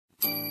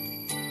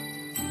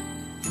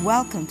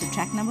Welcome to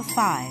track number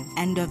 5,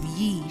 "And of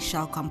Ye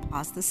Shall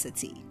Compass the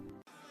City."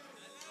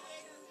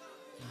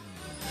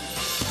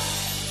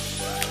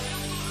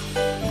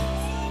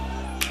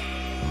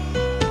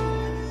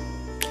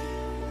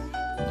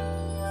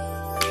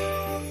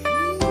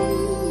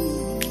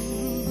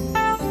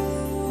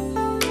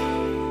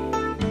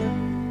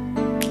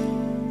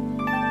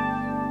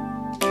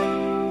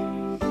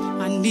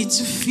 I need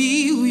to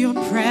feel your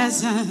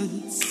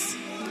presence.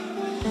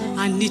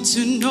 I need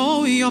to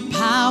know your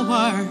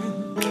power.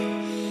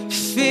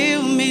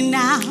 Fill me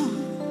now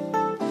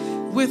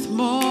with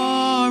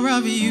more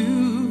of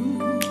you.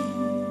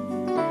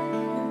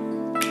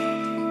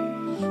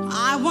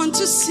 I want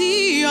to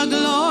see your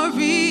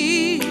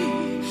glory.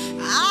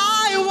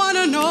 I want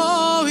to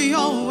know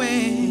your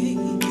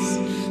ways.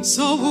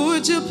 So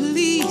would you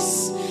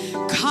please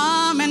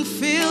come and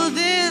fill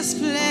this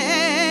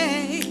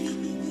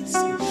place?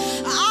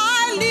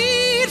 I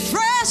need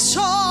fresh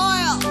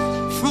oil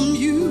from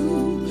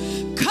you.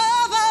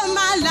 Cover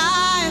my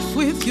life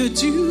with your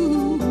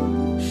dew.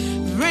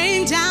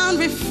 Rain down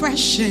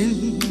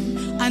refreshing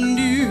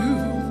anew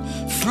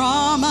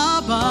from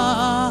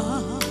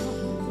above.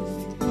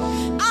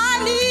 I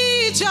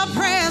need your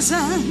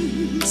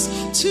presence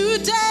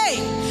today.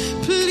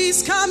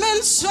 Please come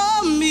and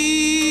show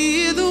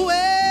me the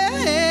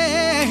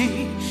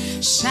way.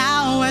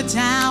 Shower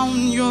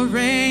down your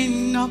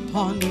rain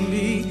upon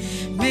me.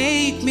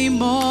 Make me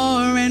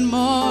more and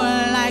more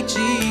like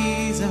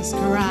Jesus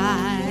Christ.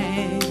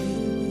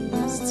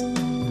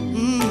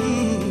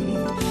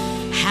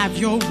 Have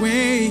your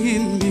way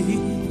in me,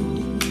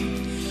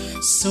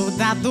 so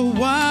that the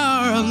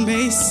world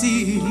may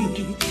see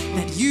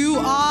that you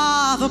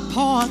are the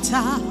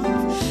potter.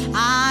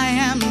 I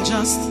am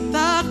just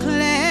the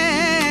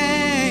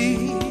clay.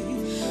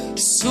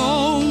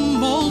 So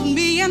mold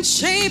me and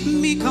shape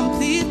me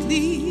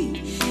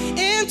completely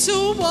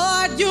into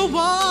what you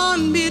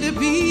want me to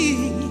be.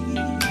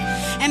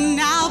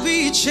 And I'll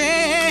be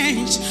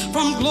changed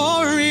from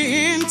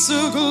glory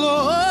into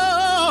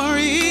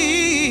glory.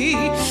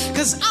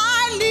 'Cause I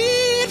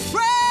need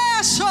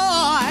fresh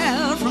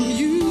oil from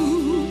you.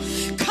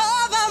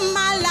 Cover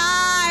my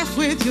life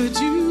with your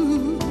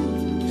dew.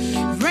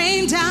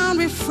 Rain down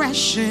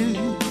refreshing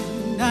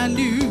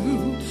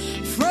anew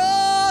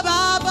from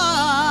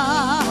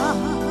above.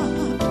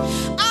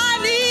 I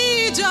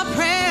need your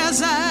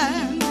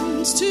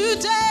presence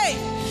today.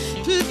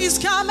 Please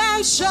come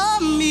and show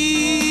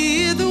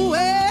me the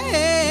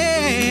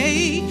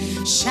way.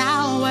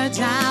 Shower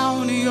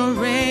down your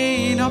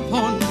rain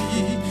upon me.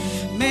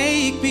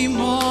 Make me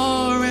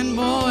more and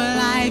more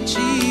like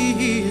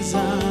Jesus.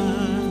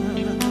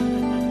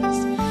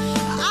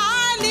 I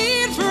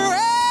need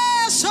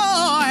fresh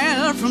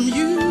oil from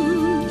you.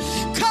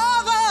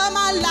 Cover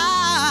my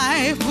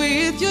life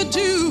with your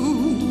dew.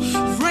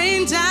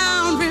 Rain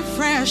down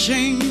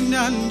refreshing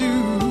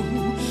anew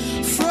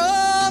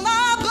from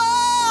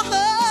above.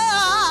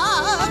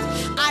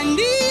 I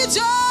need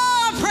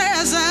your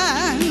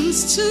presence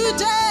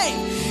today.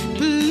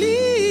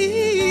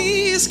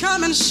 Please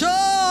come and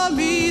show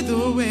me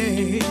the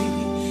way.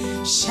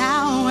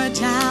 Shower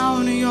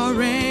down your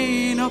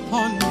rain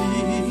upon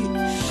me.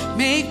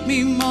 Make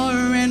me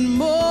more and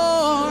more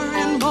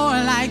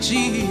like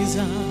Jesus.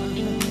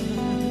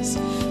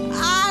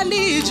 I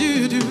need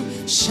you to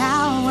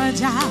shower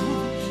down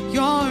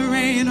your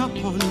rain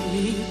upon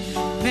me.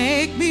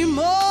 Make me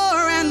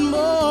more and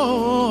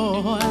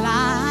more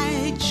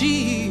like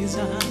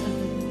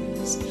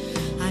Jesus.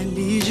 I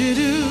need you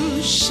to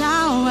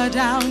shower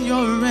down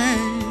your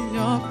rain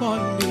upon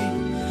me.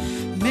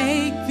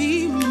 Make me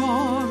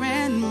more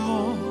and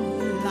more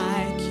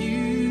like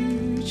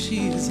you,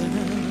 Jesus.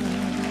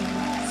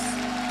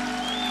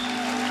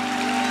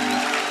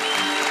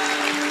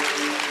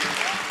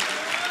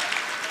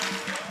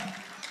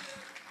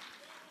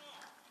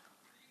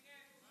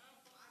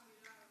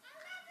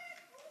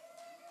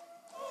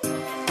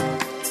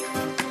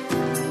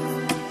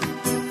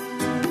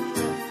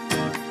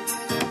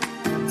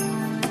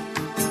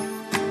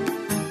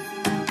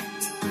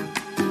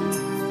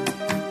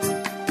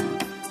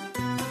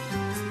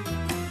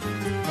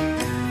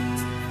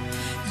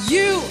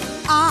 You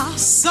are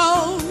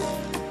so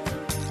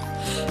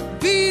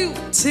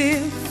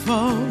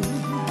beautiful.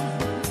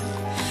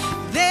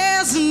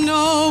 There's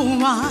no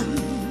one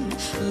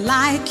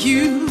like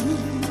you.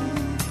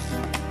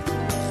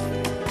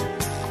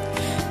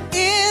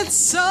 It's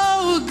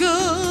so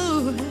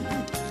good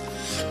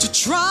to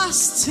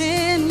trust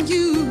in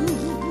you.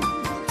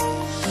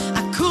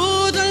 I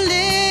couldn't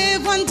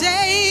live one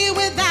day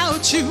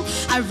without you.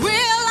 I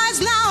realize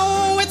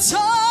now it's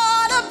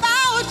all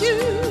about you.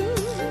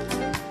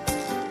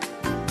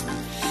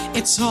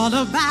 It's all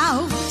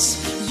about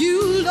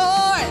you,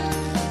 Lord.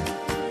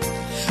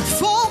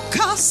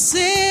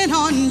 Focusing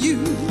on you.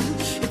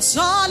 It's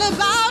all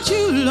about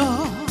you,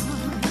 Lord.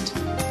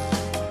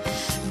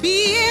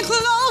 Being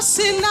close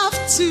enough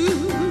to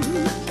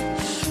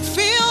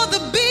feel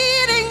the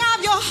beating of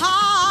your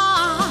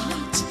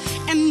heart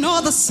and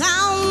know the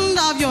sound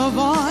of your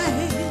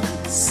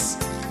voice.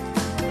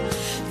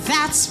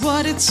 That That's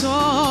what it's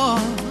all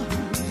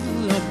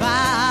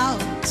about.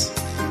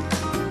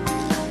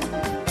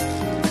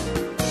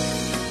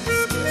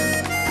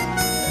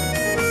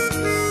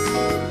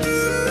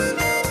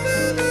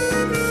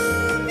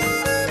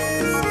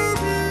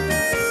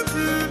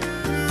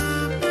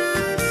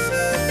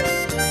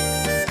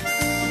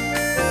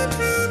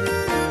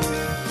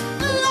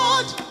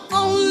 Lord,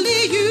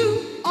 only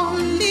you,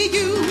 only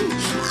you.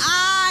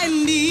 I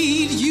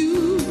need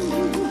you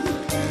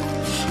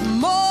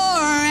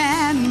more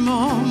and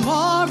more,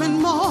 more and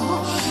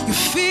more. You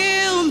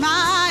fill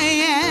my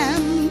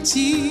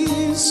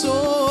empty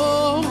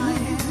soul.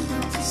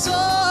 So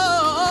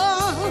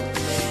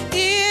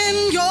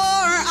in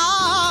your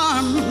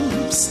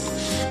arms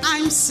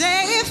I'm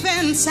safe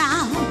and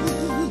sound,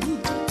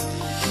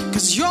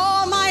 'cause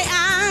you're my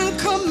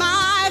anchor,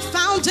 my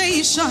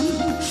foundation,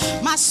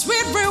 my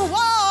sweet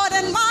reward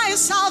and my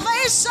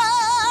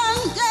salvation.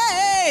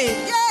 Yeah,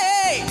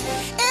 yeah.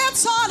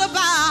 It's all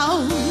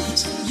about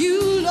you,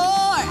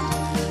 Lord.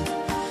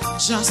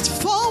 Just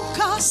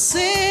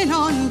focusing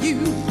on you.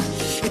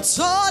 It's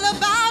all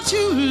about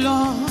you,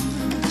 Lord.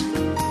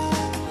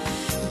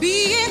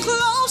 Being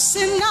close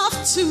enough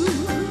to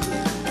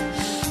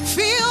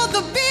feel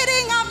the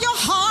beating of your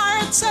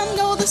heart and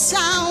know the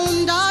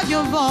sound of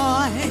your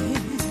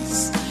voice.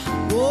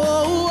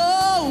 Whoa,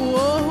 whoa,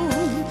 whoa.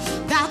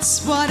 That's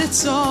what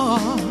it's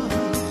all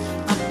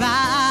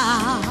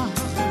about.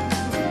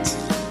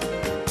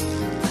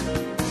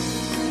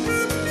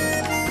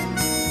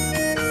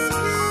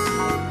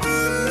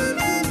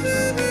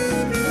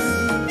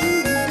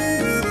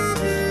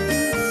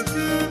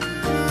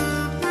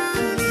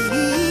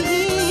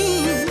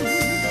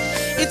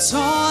 It's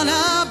all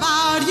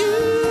about you.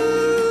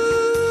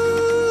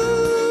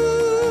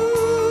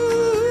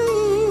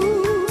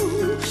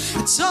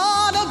 It's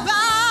all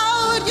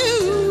about you.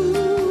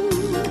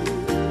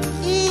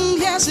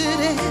 Yes, it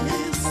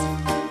is.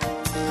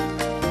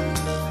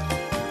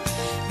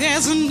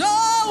 There's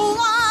no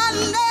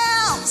one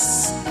else.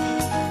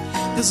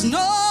 There's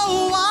no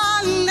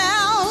one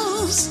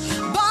else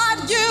but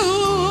you.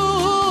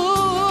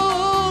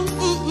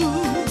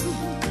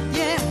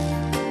 Yeah.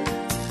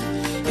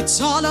 It's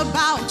all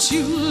about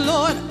you,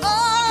 Lord.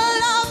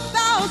 All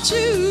about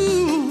you.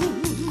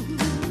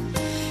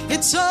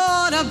 It's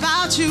all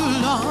about you,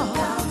 Lord.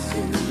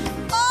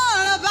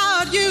 All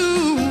about you.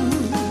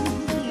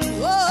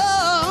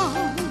 Oh,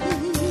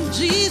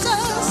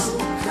 Jesus.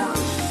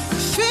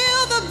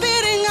 Feel the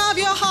beating of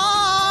your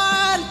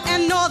heart and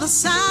know the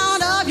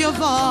sound of your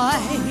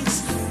voice.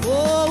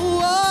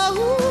 Oh, oh,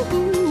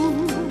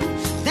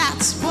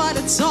 that's what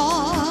it's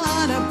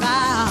all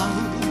about.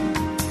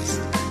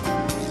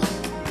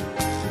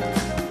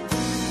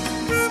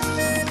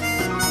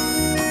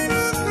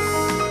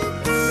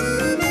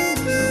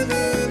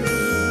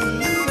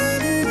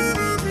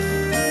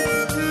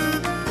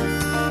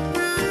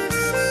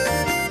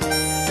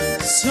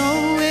 So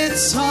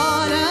it's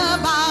all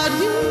about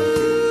you.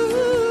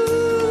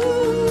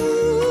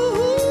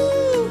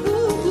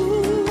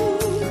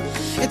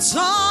 It's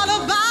all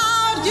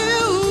about you.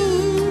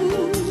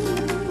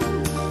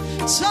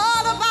 It's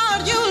all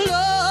about you,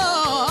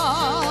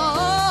 Lord.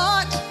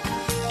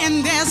 And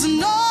there's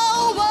no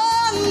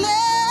one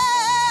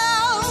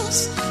else.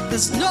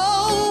 There's no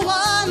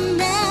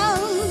one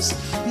else.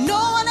 No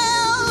one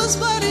else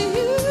but you.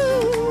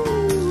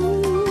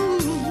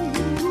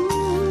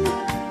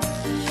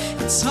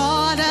 It's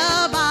all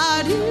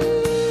about you.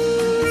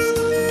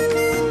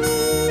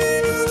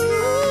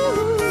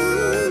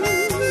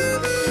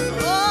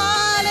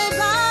 All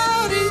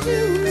about you.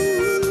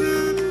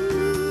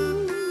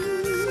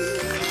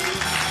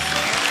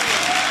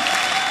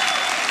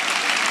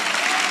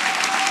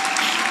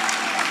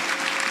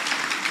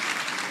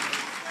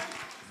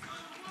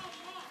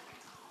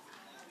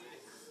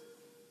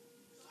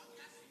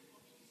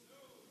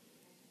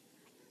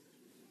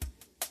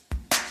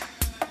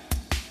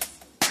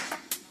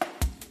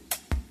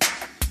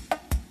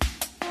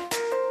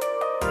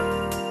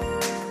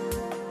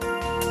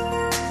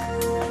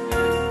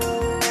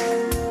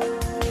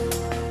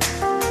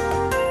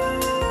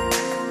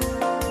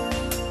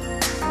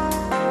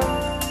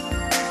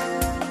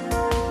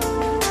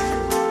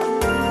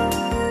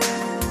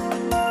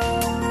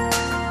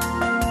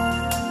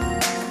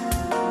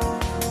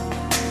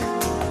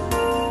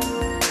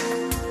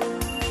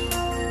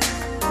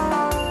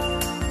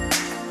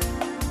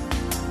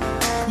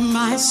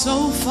 My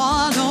soul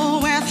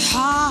followeth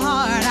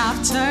hard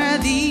after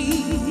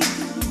thee.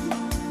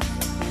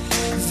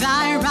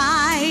 Thy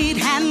right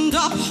hand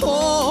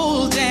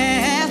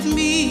upholdeth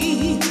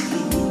me.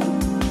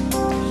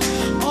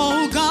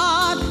 O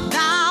God,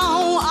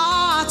 thou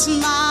art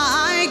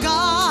my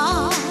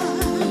God.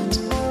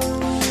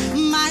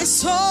 My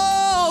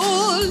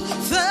soul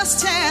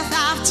thirsteth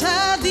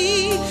after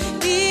thee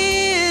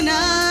in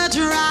a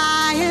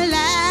dry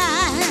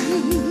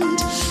land,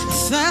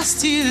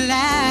 thirsty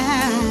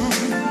land,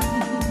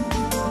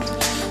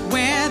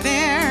 where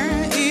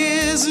there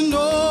is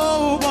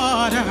no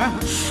water.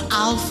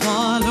 I'll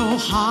follow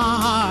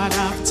hard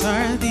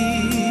after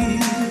thee.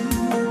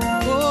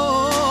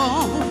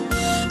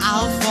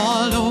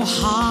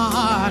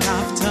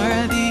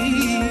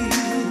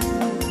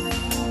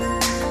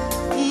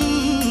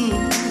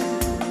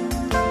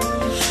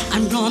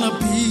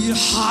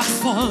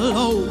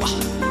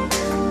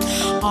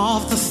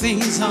 of the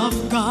things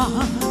of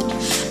God.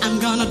 I'm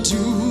gonna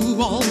do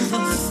all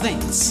the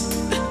things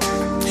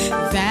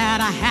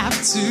that I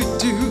have to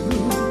do.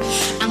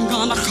 I'm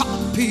gonna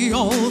copy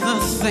all the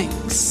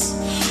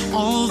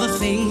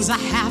things I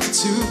have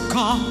to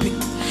copy.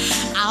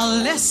 I'll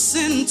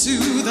listen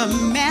to the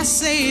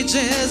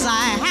messages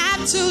I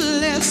have to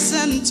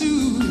listen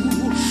to.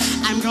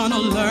 I'm gonna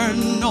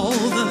learn all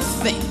the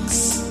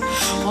things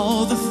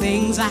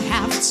I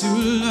have to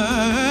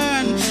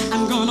learn.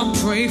 I'm gonna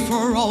pray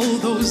for all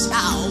those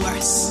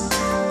hours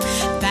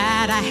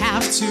that I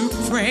have to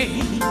pray.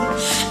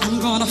 I'm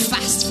gonna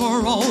fast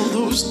for all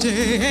those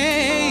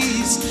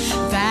days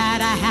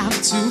that I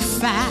have to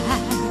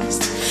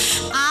fast.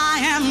 I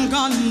am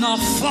gonna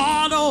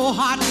follow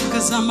hard,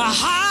 'cause I'm a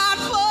hard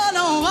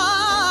follower.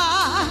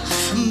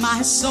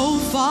 My soul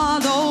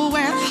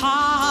followeth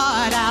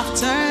hard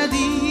after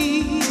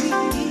thee.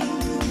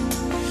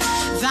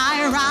 Thy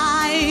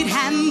right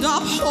hand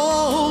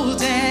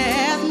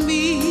upholdeth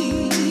me.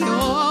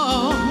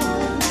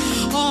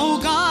 Oh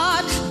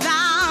God,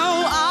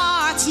 thou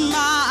art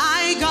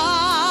my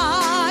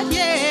God,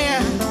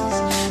 yes.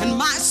 And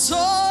my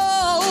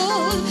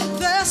soul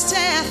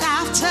thirsteth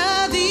after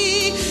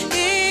thee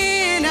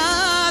in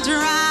a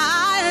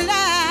dry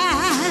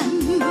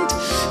land,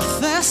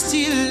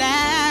 thirsty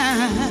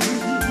land,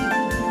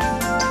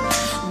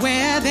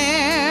 where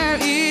there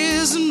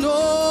is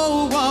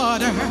no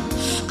water.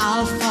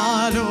 I'll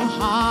follow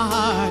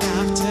hard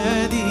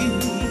after thee.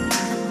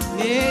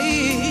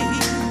 Yeah.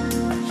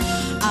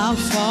 I'll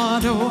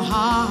follow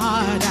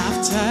hard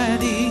after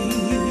thee.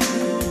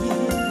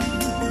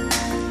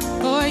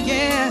 Oh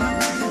yeah.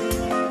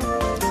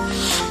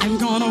 I'm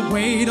gonna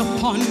wait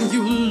upon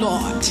you,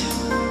 Lord,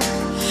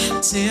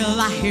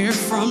 till I hear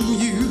from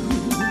you.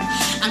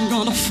 I'm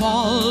gonna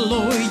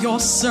follow your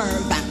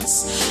servants,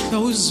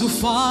 those who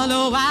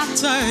follow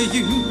after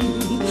you.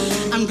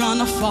 I'm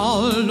gonna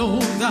follow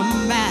the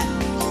man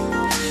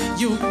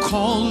you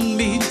called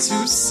me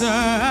to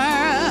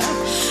serve.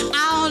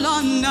 I'll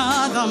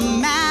honor the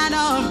man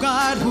of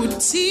God who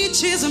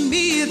teaches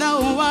me the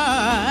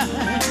word.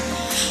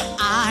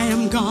 I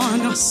am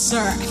gonna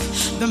serve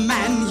the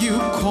man you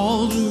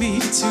called me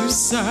to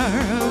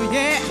serve.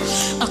 Yeah,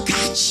 I'll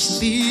catch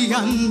the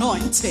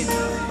anointing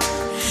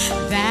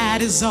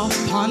that is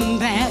upon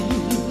them.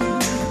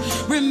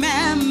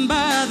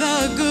 Remember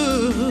the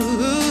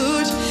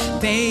good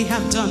they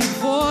have done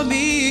for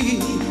me.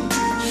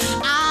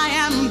 I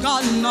am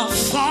gonna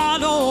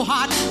follow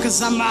hard,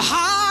 'cause I'm a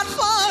hard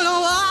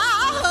follower.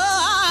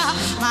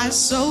 My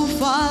soul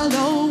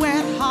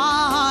followeth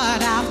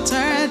hard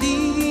after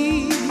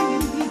thee.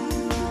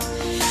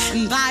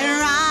 And thy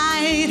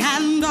right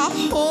hand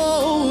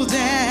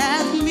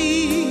upholdeth me.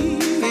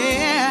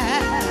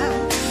 Yeah.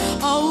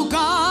 Oh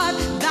God,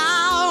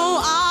 thou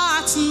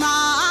art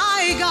my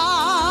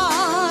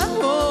God.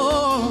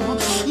 Oh,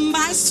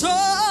 my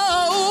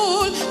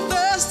soul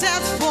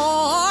thirsteth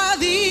for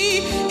thee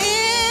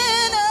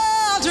in a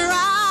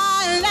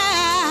dry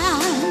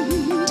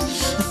land,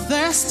 a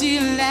thirsty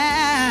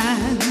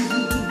land,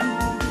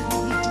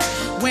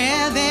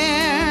 where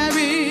there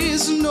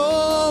is no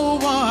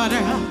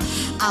water.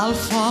 I'll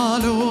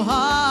follow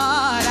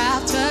hard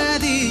after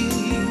thee.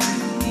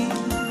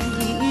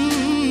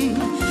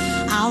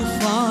 I'll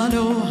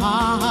follow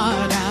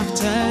hard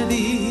after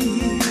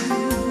thee.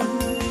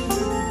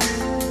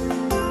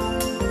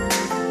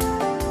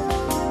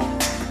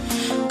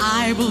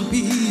 I will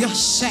be a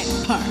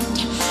shepherd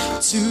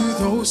to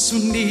those who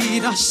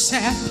need a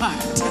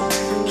shepherd.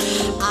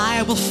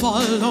 I will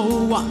follow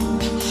up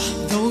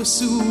those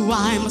who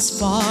I must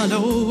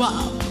follow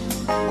up.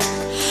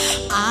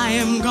 I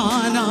am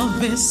gonna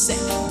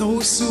visit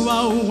those who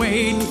are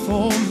waiting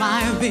for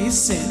my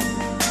visit.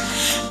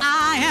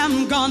 I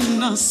am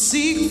gonna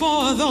seek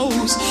for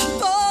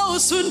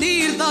those who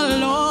need the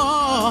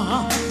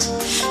Lord.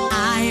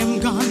 I am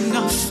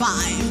gonna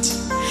find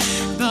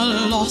the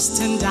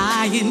lost and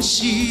dying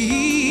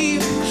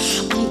sheep.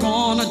 I'm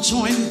gonna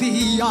join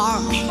the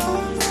army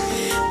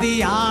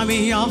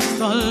of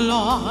the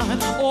Lord.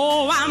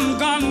 Oh, I'm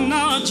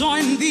gonna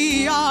join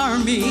the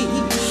army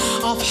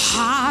of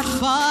hard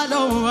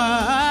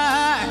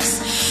followers.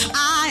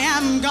 I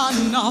am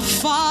gonna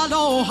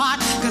follow hard,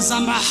 'cause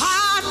I'm a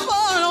hard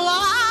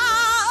follower.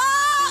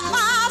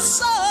 My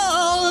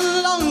soul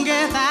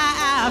longeth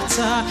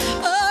after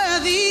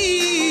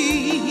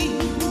thee,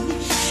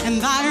 and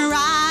thy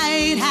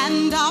right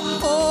hand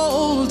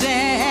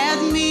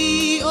upholdeth me.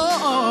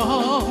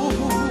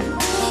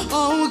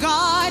 Oh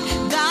God,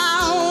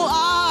 thou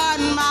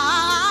art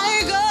my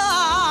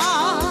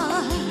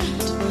God,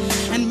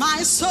 and my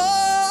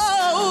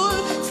soul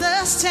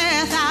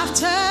thirsteth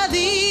after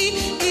thee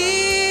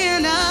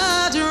in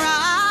a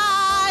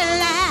dry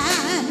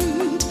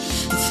land,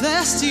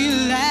 thirsty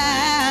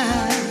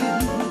land,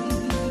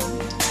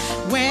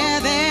 where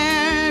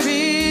there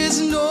is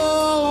no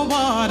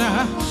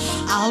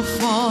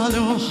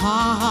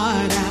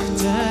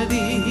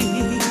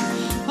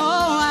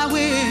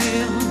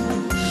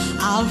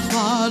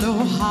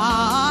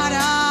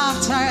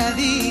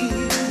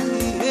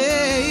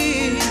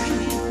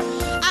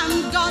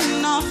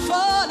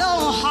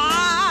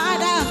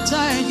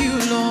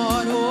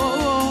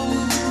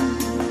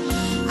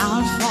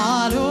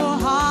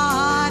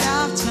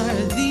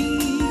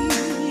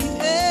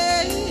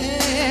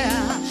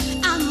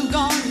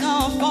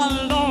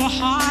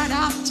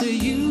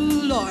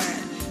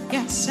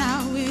Yes,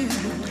 I will.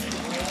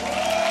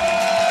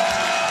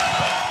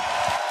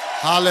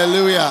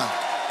 Hallelujah.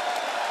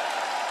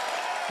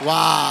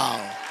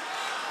 Wow.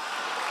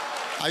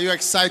 Are you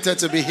excited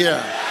to be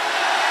here?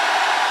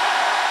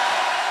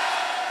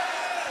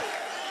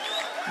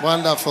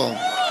 Wonderful.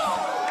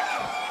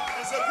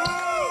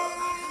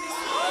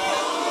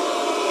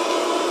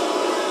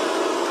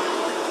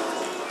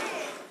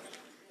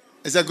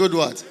 It's a good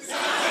what?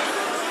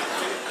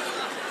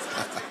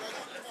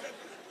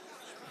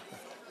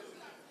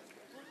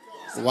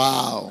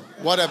 Wow.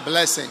 What a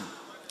blessing.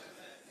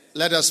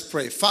 Let us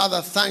pray.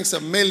 Father, thanks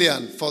a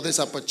million for this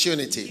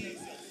opportunity.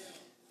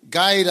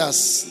 Guide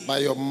us by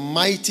your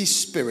mighty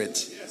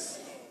spirit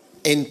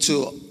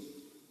into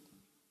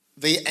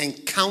the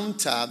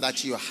encounter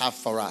that you have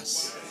for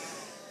us.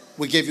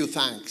 We give you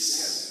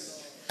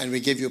thanks and we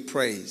give you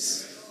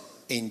praise.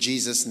 In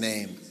Jesus'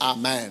 name,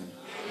 amen.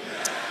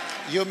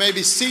 You may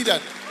be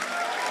seated.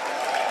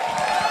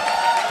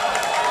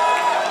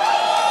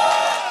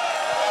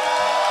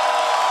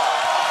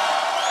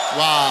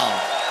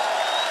 Wow.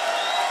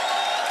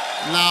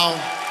 Now,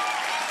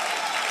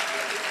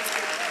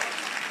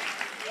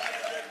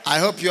 I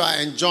hope you are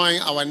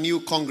enjoying our new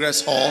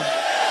Congress Hall.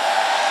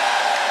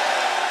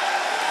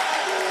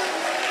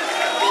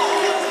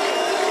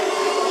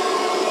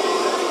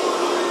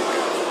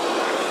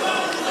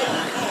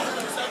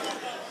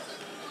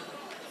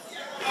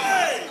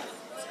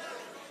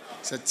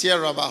 It's a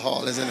tear rubber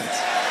hall, isn't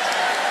it?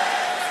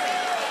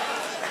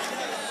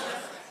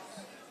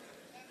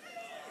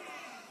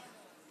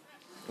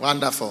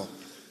 Wonderful.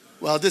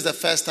 Well, this is the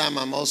first time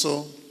I'm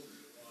also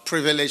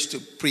privileged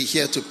to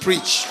here to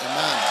preach.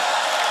 Amen.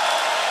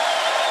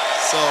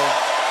 So,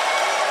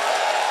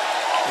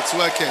 it's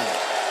working.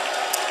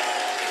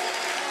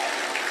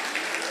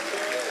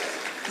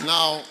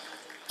 Now,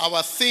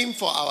 our theme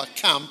for our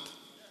camp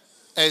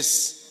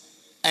is,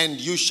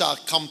 and you shall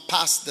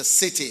compass the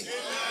city.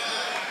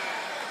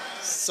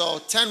 So,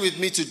 turn with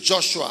me to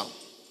Joshua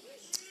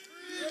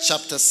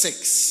chapter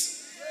 6.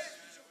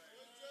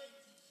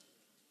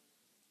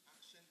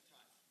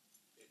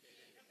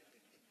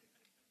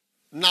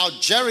 Now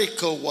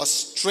Jericho was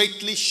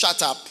straitly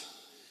shut up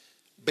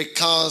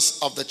because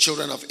of the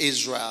children of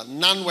Israel.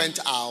 None went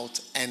out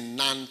and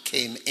none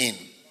came in.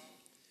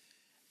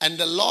 And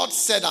the Lord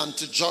said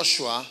unto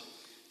Joshua,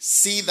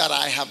 see that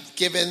I have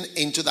given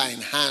into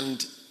thine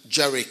hand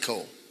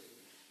Jericho.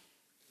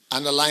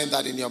 Underline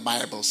that in your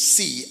Bible.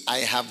 See, I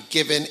have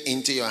given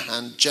into your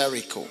hand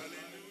Jericho.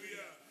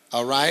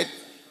 All right?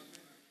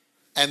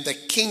 And the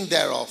king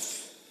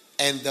thereof,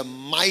 and the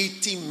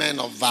mighty men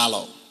of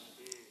valor.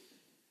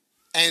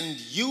 And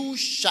you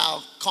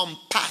shall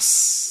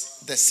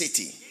compass the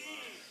city,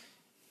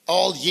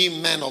 all ye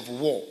men of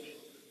war,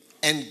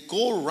 and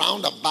go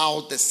round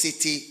about the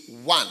city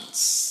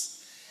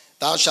once.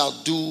 Thou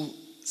shalt do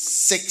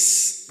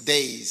 6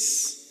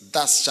 days,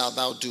 thus shalt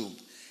thou do.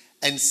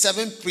 And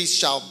 7 priests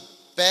shall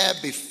bear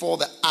before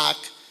the ark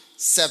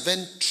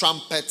 7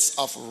 trumpets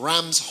of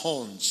ram's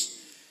horns.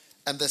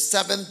 And the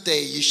 7th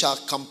day ye shall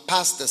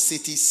compass the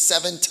city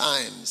 7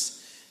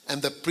 times, and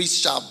the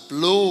priests shall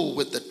blow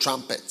with the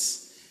trumpets.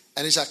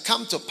 And it shall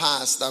come to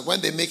pass that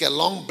when they make a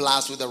long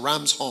blast with the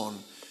ram's horn,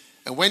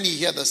 and when ye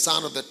hear the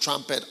sound of the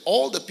trumpet,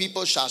 all the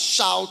people shall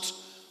shout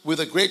with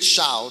a great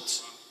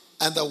shout,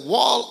 and the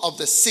wall of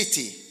the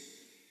city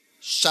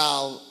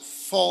shall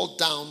fall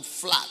down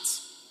flat.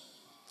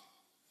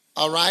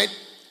 All right?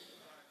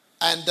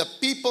 And the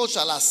people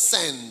shall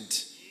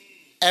ascend,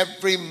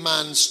 every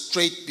man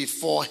straight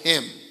before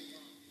him.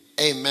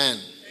 Amen.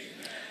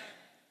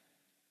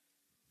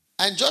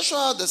 And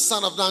Joshua the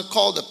son of Nun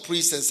called the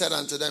priests and said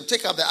unto them,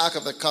 take up the ark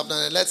of the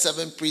covenant, and let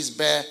 7 priests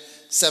bear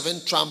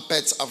 7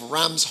 trumpets of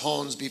ram's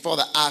horns before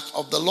the ark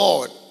of the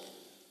Lord.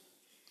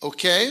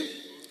 Okay?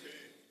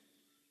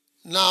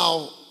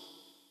 Now,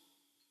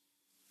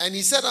 and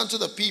he said unto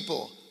the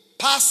people,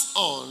 pass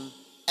on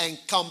and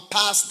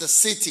compass the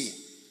city.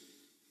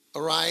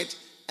 All right?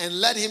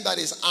 And let him that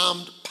is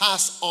armed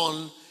pass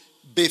on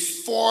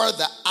before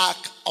the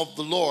ark of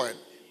the Lord.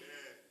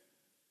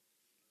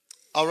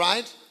 All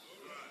right?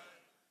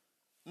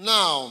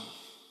 Now,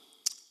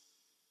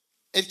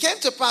 it came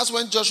to pass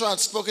when Joshua had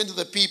spoken to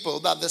the people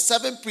that the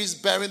 7 priests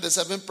bearing the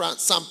 7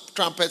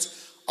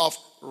 trumpets of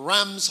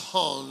ram's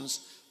horns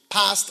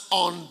passed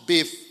on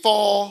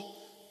before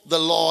the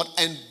Lord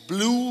and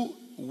blew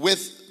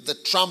with the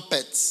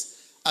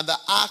trumpets, and the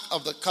ark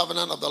of the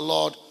covenant of the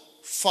Lord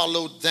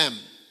followed them.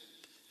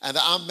 And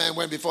the armed men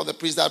went before the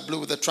priests that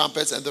blew with the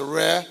trumpets, and the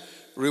rare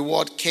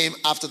reward came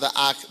after the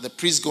ark, the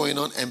priests going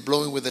on and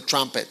blowing with the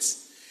trumpets.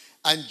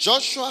 And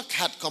Joshua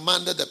had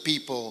commanded the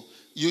people,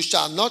 you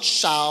shall not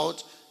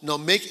shout, nor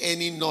make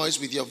any noise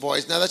with your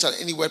voice, neither shall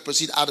any word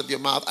proceed out of your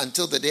mouth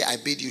until the day I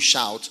bid you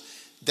shout.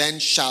 Then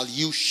shall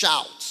you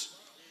shout.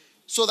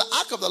 So the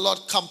ark of the Lord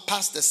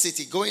compassed the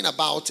city, going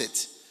about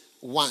it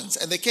once.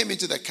 And they came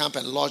into the camp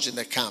and lodged in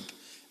the camp.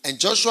 And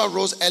Joshua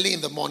rose early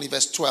in the morning,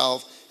 verse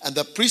 12, and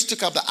the priests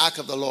took up the ark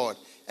of the Lord.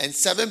 And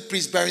 7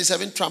 priests bearing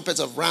 7 trumpets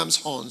of ram's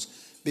horns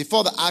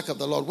before the ark of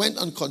the Lord went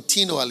on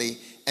continually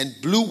and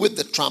blew with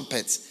the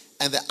trumpets,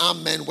 and the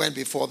armed men went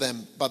before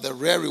them. But the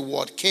real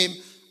reward came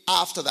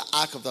after the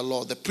ark of the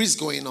Lord, the priests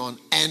going on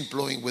and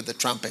blowing with the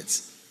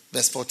trumpets.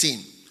 Verse 14.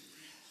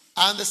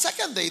 And the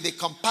second day they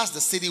compassed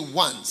the city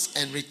once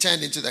and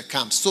returned into the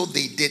camp. So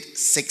they did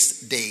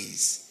 6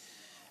 days.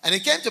 And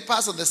it came to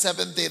pass on the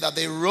seventh day that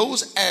they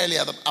rose early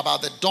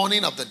about the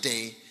dawning of the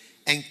day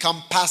and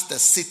compassed the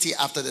city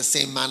after the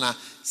same manner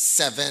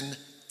 7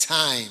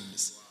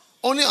 times.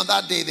 Only on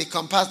that day they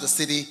compassed the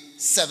city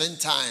 7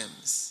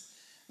 times.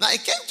 Now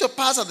it came to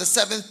pass at the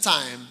seventh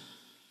time,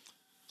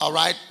 all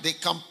right, they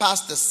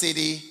compassed the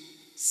city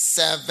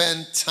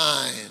 7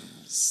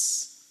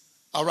 times.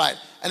 All right.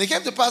 And it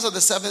came to pass at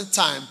the seventh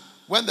time,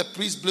 when the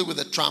priest blew with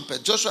the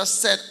trumpet, Joshua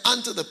said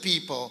unto the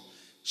people,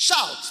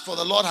 shout, for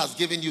the Lord has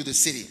given you the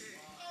city.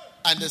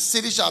 And the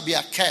city shall be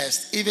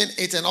accursed, even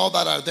it and all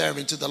that are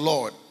therein, to the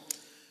Lord.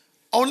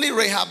 Only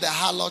Rahab the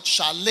harlot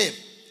shall live,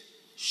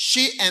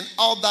 she and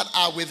all that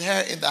are with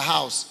her in the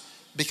house,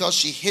 because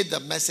she hid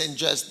the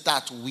messengers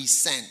that we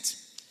sent.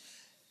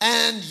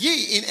 And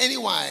ye in any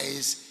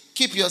wise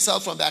keep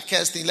yourself from the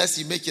accursed thing, lest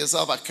you make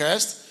yourself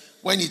accursed,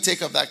 when you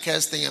take of that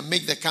accursed thing and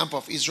make the camp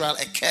of Israel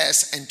a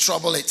curse and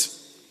trouble it.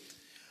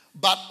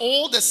 But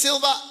all the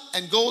silver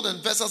and gold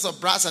and vessels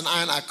of brass and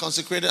iron are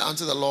consecrated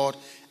unto the Lord,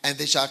 and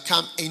they shall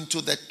come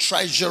into the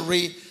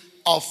treasury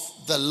of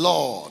the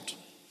Lord.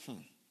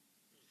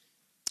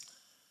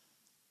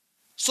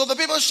 So the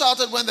people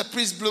shouted when the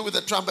priest blew with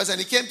the trumpets,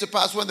 and it came to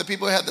pass when the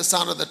people heard the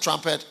sound of the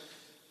trumpet,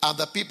 and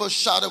the people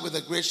shouted with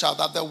a great shout,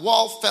 that the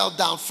wall fell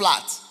down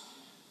flat,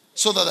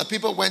 so that the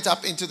people went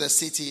up into the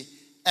city,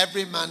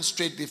 every man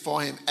straight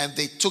before him, and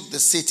they took the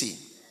city.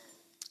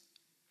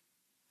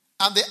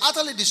 And they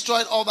utterly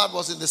destroyed all that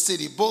was in the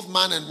city, both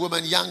man and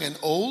woman, young and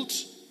old,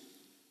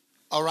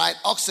 all right,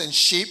 ox and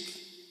sheep,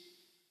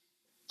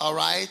 all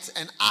right,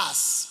 and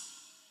ass,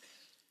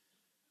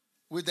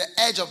 with the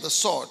edge of the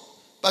sword.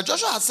 But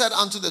Joshua had said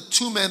unto the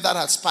 2 men that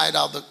had spied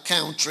out the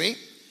country,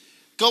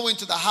 go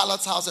into the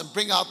harlot's house and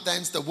bring out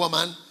thence the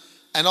woman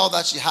and all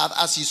that she had,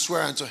 as he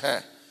sware unto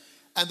her.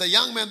 And the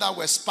young men that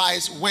were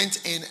spies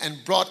went in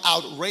and brought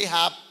out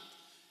Rahab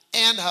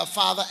and her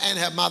father and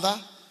her mother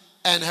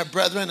and her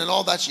brethren and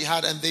all that she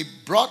had. And they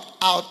brought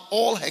out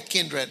all her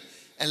kindred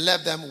and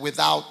left them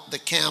without the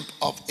camp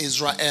of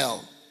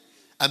Israel.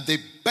 And they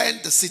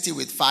burnt the city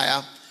with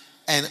fire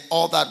and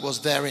all that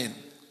was therein.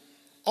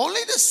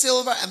 Only the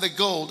silver and the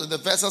gold and the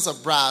vessels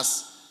of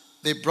brass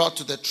they brought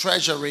to the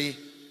treasury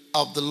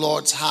of the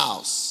Lord's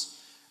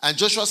house. And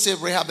Joshua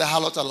saved Rahab the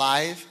harlot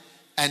alive,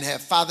 and her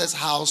father's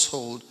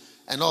household,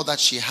 and all that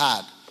she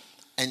had.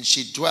 And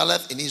she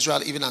dwelleth in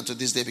Israel even unto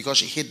this day, because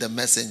she hid the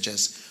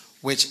messengers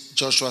which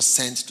Joshua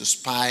sent to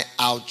spy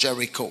out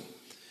Jericho.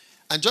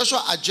 And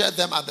Joshua adjured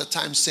them at the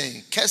time,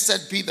 saying,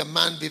 cursed be the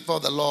man before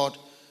the Lord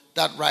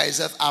that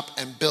riseth up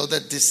and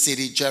buildeth this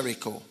city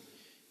Jericho.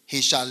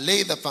 He shall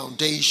lay the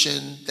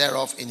foundation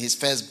thereof in his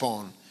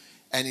firstborn,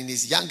 and in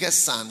his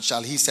youngest son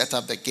shall he set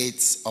up the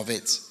gates of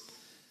it.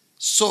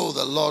 So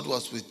the Lord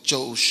was with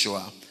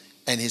Joshua,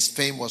 and his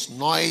fame was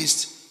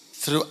noised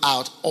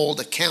throughout all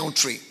the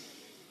country.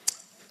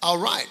 All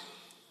right.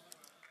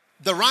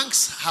 The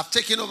ranks have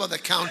taken over the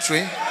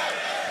country.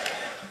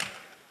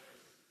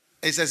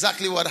 It's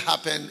exactly what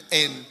happened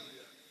in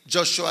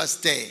Joshua's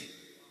day.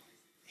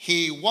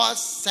 He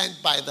was sent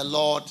by the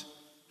Lord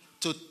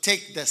to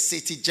take the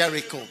city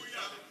Jericho.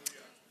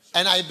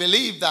 And I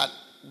believe that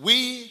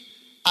we,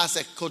 as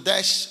a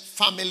Kodesh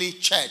family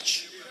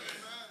church,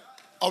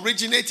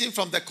 originating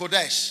from the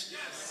Kodesh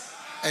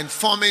and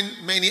forming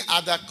many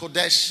other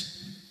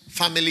Kodesh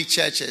family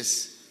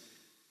churches,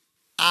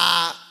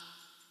 are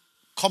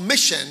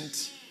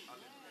commissioned,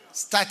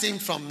 starting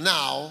from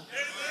now,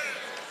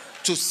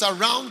 to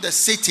surround the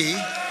city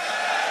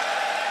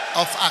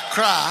of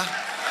Accra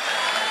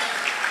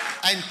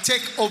and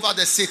take over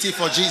the city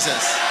for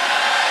Jesus.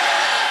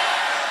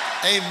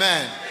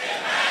 Amen.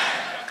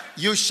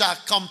 You shall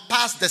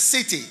compass the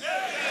city.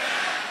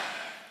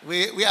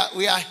 We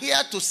are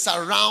here to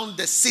surround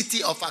the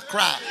city of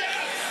Accra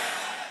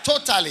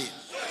totally,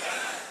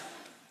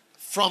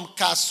 from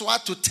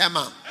Kaswa to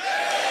Tema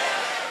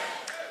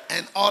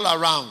and all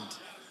around.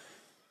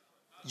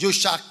 You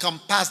shall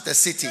compass the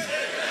city.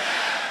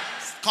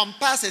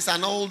 Compass is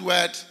an old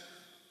word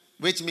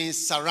which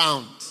means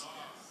surround.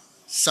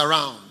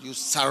 Surround. You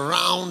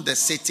surround the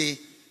city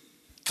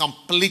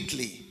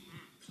completely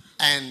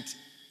and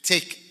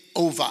take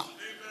over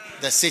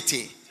the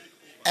city.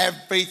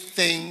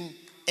 Everything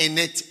in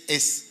it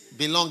is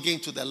belonging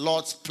to the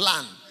Lord's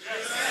plan.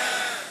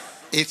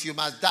 If you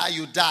must die,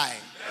 you die.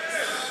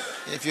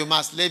 If you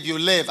must live, you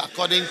live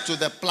according to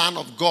the plan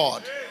of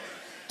God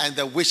and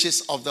the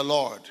wishes of the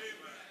Lord.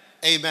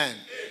 Amen.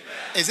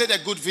 Is it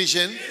a good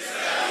vision?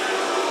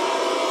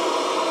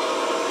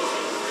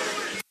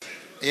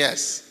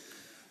 Yes.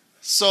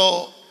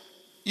 So,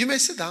 you may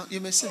sit down. You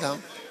may sit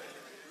down.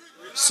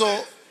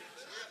 So,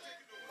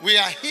 we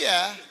are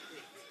here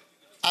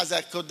as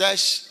a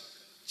Kodesh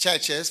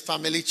churches,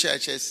 family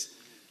churches,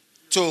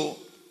 to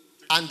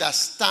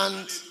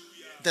understand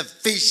the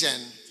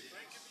vision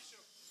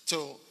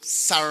to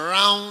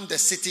surround the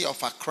city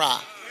of Accra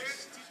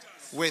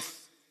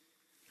with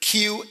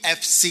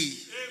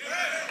QFC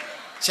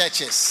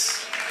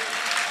churches.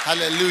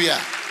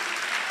 Hallelujah.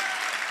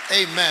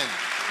 Amen.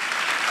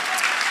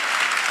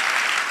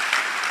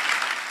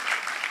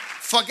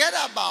 Forget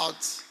about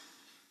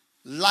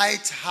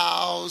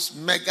Lighthouse,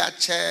 Mega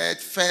Church,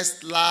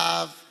 First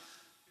Love.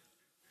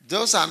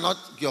 Those are not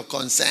your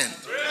concern.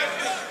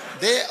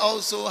 They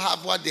also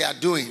have what they are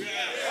doing.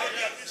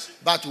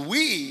 But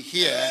we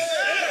here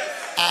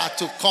are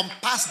to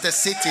compass the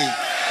city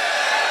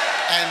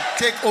and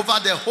take over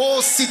the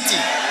whole city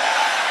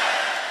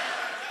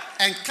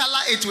and color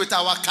it with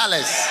our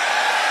colors.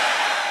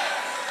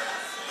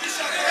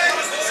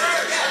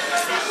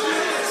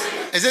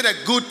 Is it a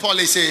good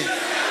policy?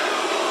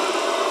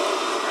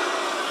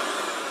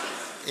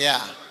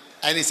 Yeah.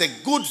 And it's a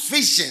good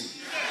vision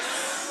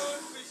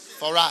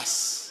for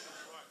us.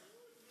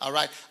 All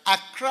right.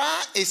 Accra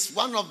is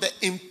one of the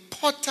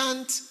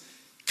important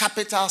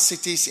capital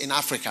cities in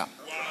Africa.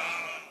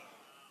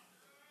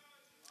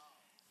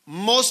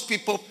 Most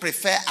people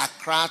prefer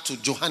Accra to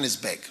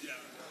Johannesburg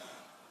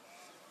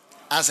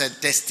as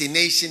a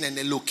destination and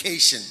a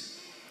location.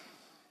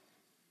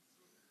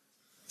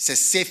 It's a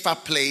safer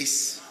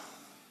place,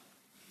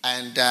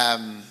 and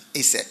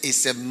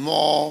it's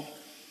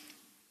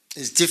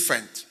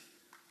different.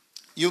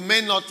 You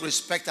may not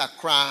respect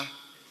Accra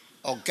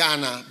or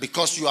Ghana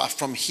because you are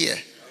from here.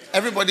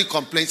 Everybody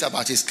complains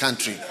about his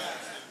country.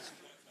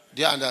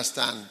 Do you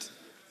understand?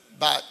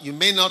 But you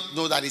may not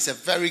know that it's a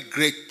very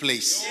great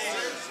place,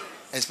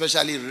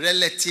 especially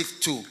relative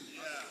to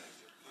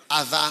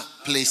other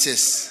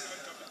places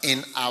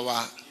in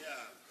our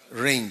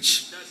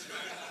range.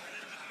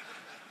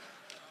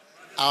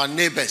 Our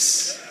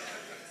neighbors.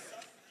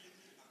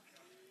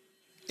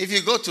 If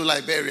you go to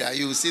Liberia,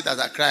 you will see that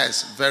Accra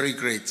is very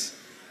great.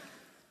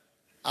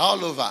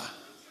 All over.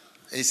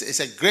 It's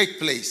a great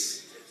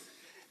place.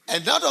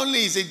 And not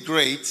only is it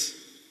great,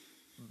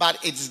 but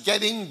it's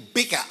getting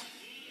bigger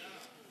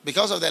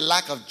because of the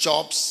lack of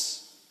jobs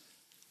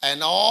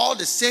and all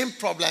the same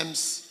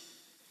problems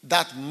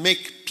that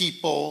make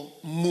people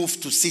move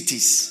to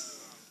cities.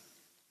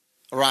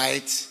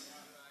 Right?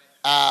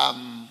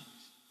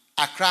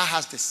 Accra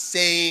has the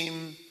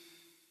same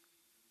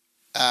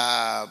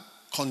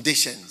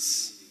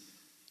conditions,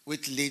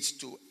 which leads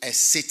to a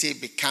city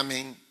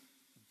becoming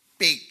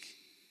big,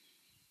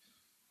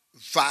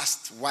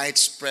 vast,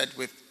 widespread,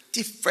 with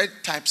different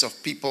types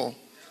of people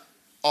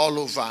all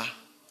over,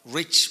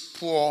 rich,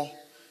 poor,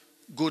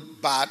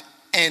 good, bad,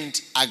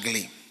 and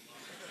ugly.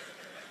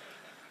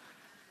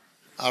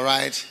 All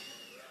right?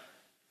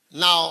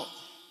 Now,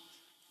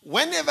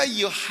 whenever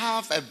you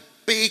have a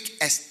big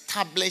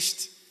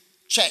established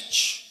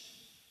church,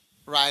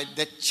 right,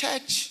 the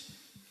church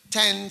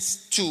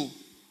tends to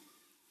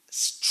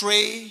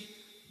stray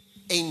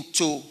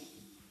into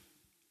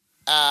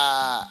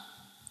a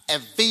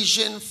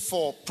vision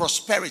for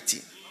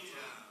prosperity,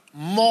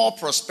 more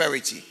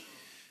prosperity,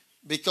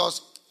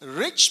 because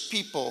rich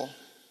people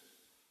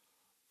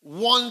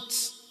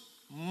want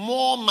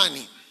more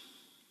money.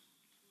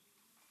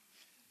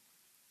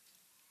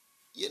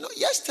 You know,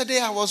 yesterday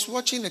I was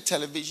watching the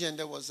television.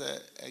 There was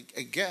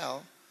a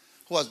girl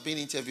who was being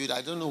interviewed.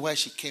 I don't know where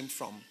she came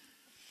from.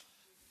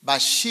 But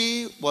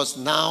she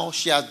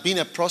has been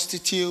a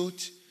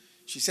prostitute.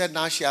 She said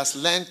now she has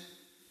learned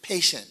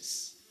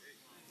patience.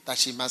 That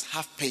she must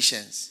have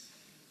patience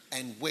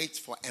and wait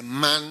for a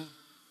man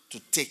to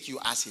take you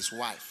as his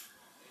wife.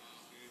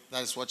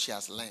 That is what she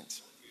has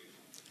learned.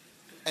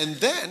 And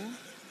then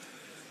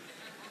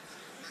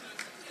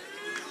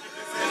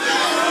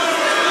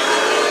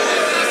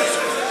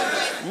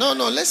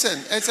no,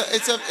 listen.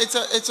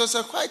 It was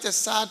quite a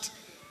sad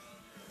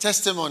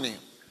testimony.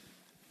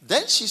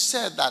 Then she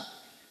said that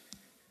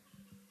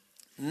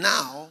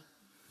now,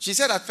 she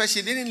said at first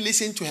she didn't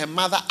listen to her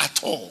mother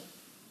at all.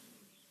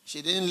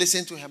 She didn't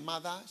listen to her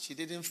mother. She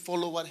didn't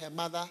follow what her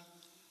mother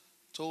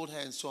told her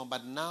and so on.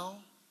 But now,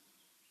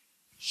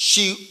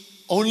 she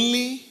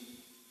only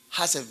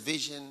has a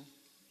vision.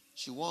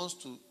 She wants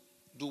to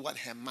do what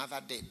her mother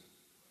did.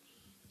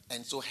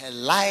 And so her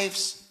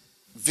life's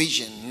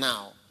vision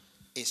now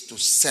is to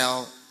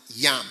sell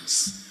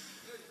yams.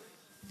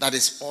 That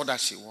is all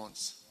that she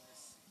wants.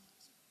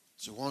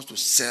 She wants to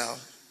sell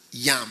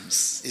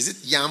yams. Is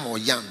it yam or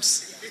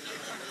yams?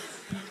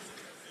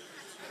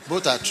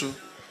 Both are true.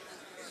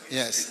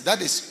 Yes,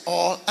 that is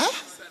all. Huh?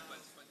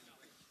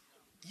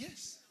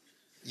 Yes.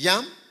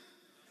 Yam?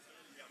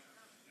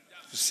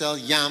 To sell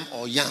yam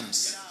or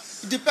yams.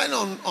 It depends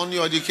on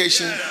your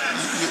education.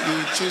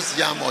 You choose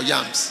yam or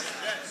yams.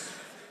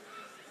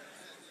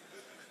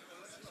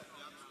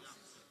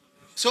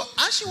 So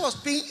as she was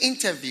being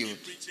interviewed,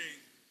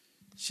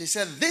 she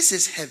said this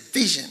is her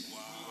vision.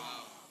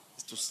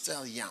 Is to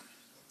sell yam.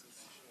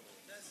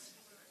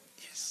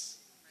 Yes.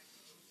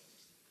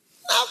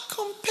 Now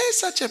compare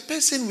such a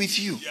person with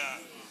you.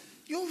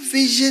 Your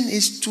vision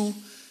is to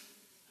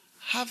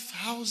have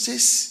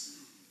houses,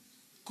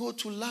 go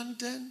to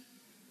London,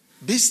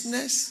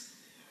 business,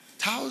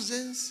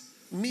 thousands,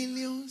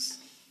 millions.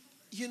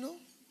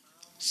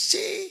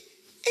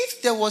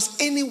 if there was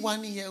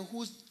anyone here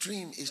whose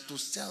dream is to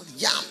sell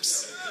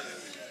yams,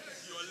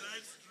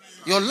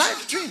 your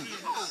life dream.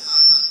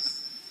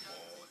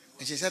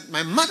 And she said,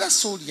 my mother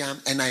sold yam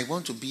and I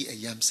want to be a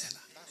yam seller.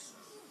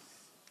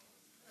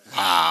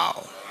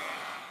 Wow.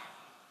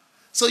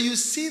 So you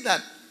see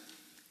that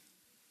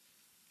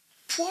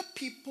poor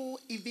people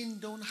even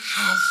don't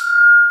have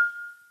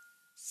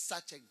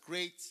such a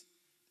great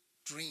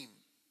dream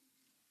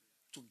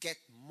to get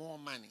more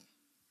money.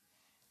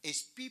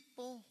 It's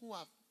people who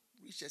have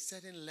reached a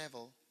certain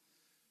level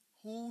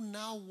who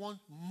now want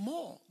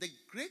more. The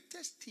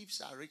greatest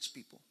thieves are rich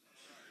people.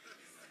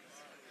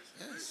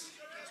 Yes.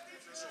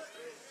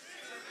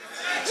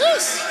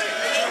 Yes.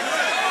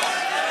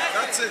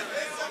 That's it.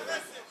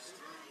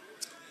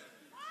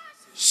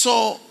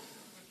 So,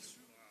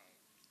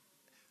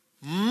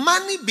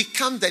 money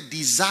becomes the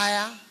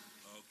desire,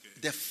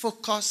 the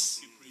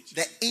focus,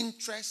 the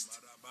interest,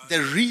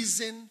 the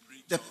reason,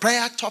 the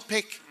prayer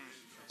topic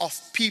of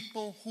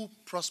people who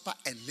prosper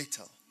a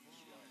little.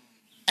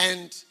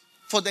 And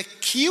for the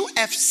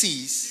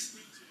QFCs,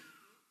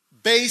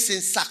 based in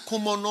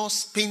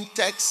Sakumonos,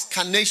 Pintex,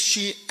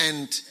 Kaneshi,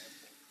 and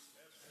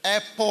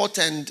Airport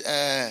and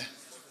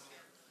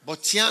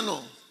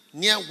Botiano,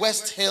 near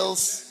West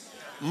Hills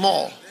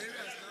Mall.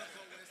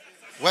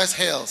 West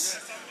Hills.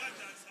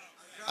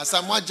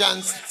 Asamoah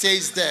Gyan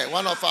stays there,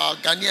 one of our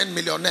Ghanaian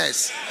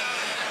millionaires.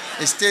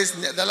 He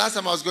stays. The last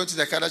time I was going to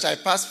the Kadash, I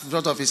passed in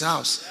front of his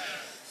house.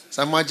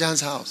 Asamoah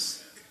Gyan's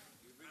house.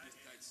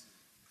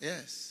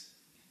 Yes.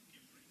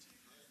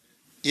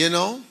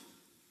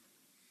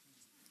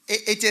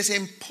 It is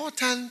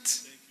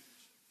important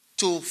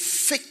to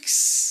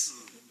fix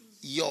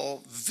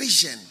your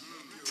vision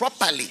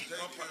properly,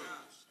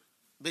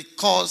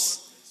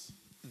 because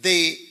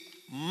the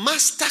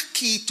master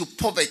key to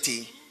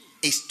poverty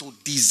is to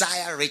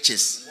desire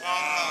riches.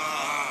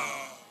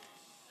 Wow.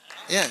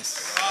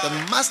 Yes, the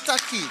master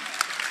key.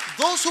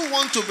 Those who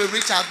want to be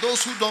rich are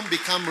those who don't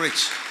become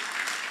rich.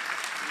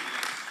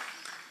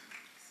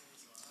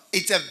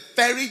 It's a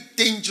very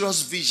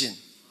dangerous vision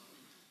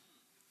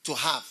to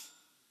have.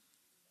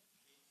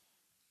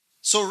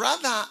 So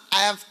rather,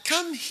 I have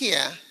come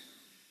here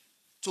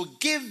to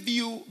give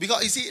you,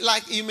 because you see,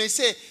 like you may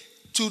say,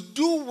 to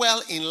do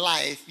well in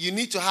life, you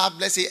need to have,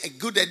 let's say, a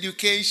good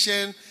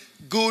education,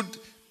 good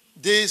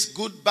this,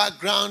 good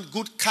background,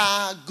 good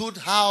car, good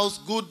house,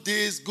 good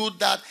this, good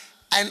that.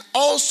 And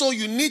also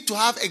you need to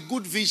have a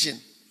good vision.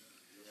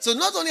 So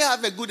not only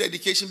have a good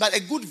education, but a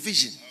good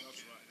vision.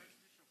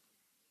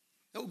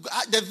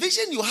 The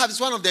vision you have is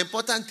one of the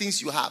important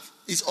things you have.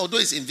 Although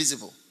it's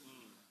invisible.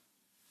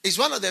 It's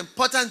one of the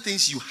important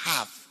things you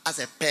have as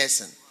a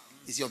person.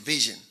 Is your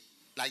vision.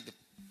 Like the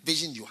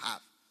vision you have.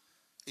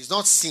 It's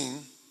not seen.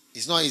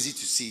 It's not easy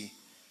to see.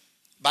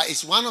 But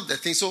it's one of the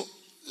things. So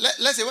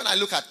let's say when I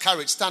look at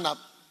Courage, stand up.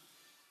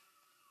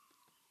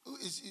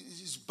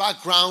 His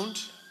background,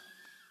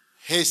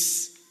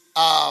 his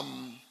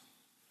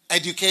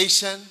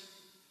education,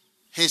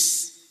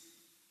 his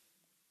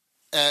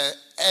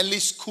early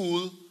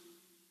school,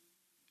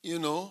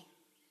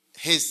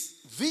 his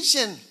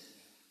vision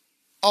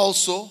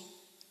also,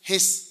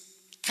 his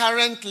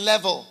current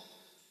level,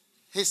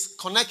 his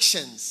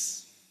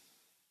connections.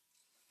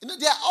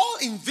 They are all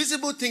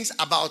invisible things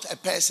about a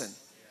person.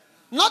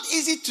 Not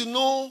easy to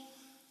know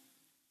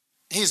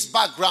his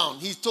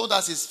background. He told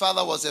us his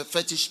father was a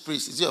fetish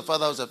priest. Is your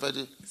father was a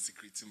fetish?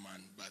 Security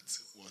man, but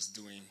was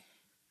doing.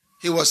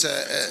 He was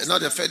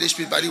not a fetish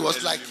priest, but he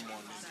was like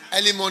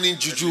early morning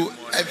juju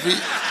every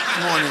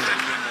morning.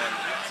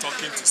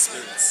 Talking to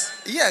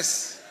spirits.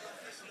 Yes.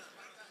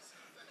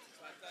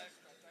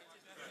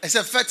 It's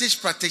a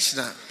fetish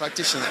practitioner.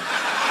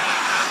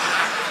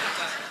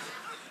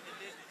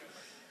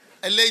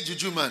 A lay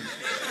juju man.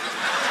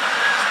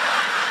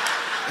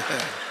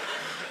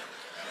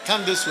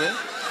 Come this way.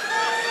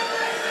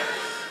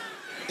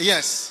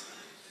 Yes.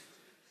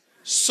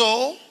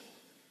 So,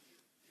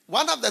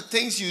 one of the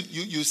things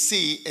you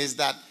see is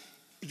that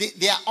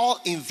they are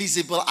all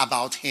invisible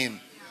about him.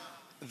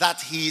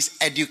 That he is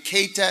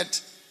educated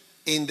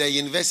in the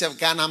University of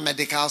Ghana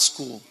Medical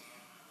School,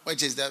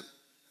 which is the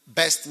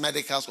best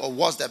medical school, or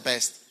was the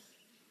best.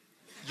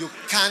 You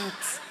can't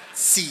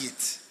see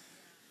it.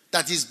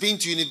 That he's been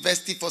to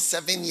university for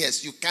 7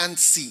 years, you can't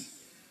see.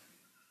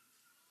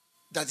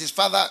 That his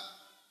father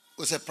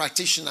was a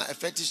practitioner, a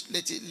fetish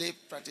lay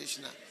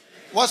practitioner.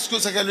 What school,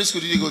 secondary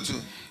school did you go to?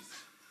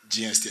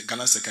 GST,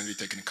 Ghana Secondary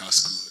Technical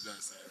School.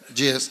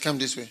 GS, come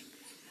this way.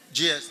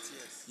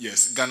 GSTS.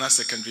 Yes, Ghana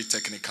Secondary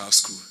Technical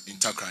School in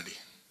Takoradi.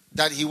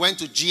 That he went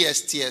to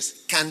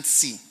GSTS, can't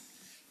see.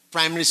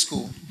 Primary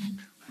school.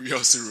 We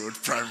also rode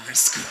primary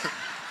school.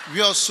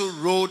 We also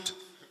rode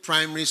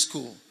primary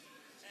school.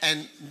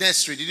 And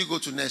nursery, did you go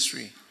to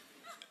nursery?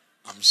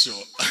 I'm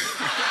sure.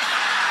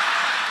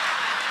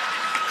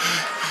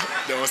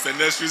 There was a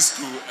nursery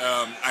school.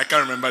 I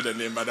can't remember the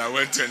name, but I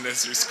went to a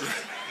nursery school.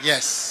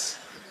 Yes.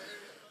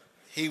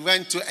 He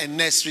went to a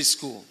nursery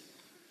school.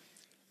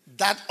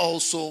 That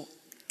also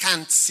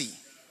can't see.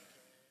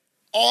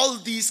 all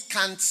these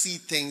can't see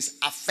things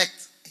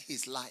affect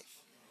his life.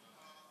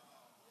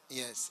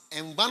 Yes.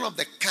 And one of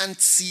the can't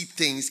see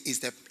things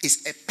is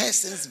a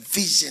person's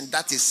vision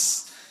that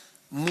is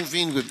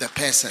moving with the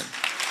person.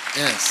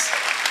 Yes.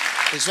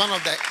 It's one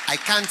of the I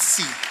can't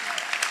see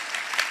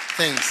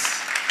things.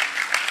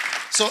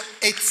 So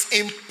it's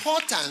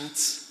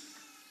important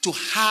to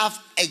have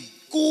a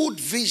good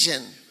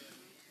vision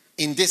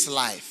in this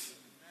life.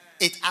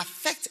 It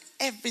affects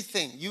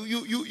everything. You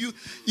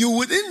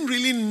wouldn't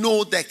really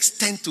know the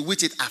extent to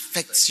which it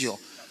affects your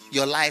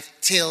life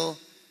till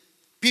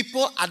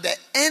people at the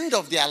end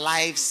of their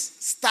lives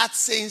start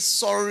saying,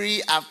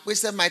 sorry, I've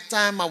wasted my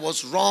time, I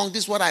was wrong,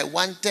 this is what I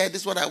wanted,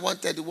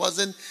 it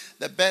wasn't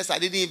the best, I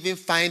didn't even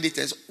find it.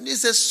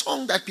 It's a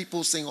song that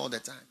people sing all the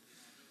time.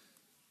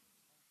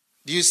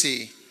 Do you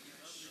see?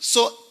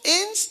 So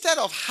instead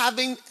of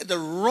having the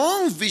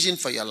wrong vision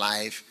for your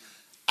life,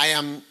 I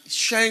am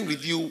sharing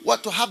with you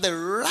what to have the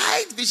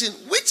right vision,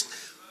 which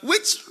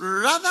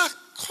rather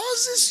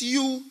causes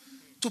you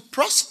to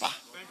prosper.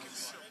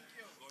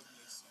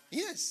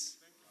 Yes.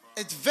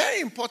 It's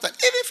very important.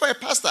 Even for a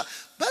pastor.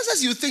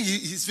 Pastors, you think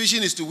his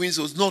vision is to win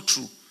souls. Not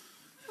true.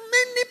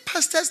 Many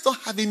pastors don't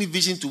have any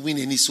vision to win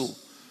any soul.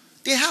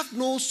 They have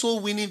no soul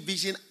winning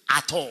vision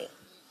at all.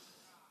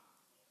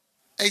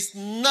 It's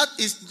not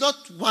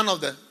one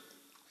of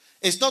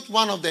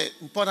the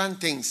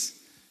important things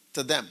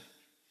to them.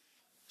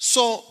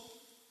 So,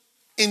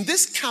 in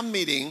this camp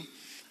meeting,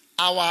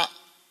 our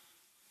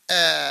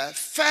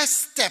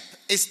first step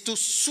is to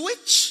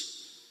switch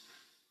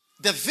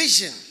the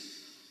vision.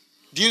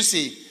 Do you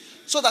see?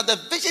 So that the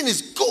vision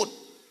is good.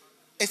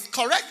 It's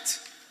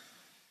correct.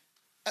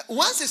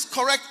 Once it's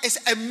correct, it's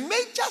a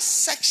major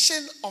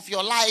section of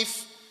your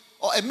life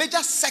or a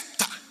major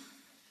sector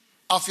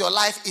of your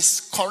life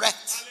is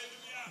correct.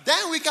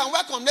 Then we can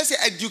work on, let's say,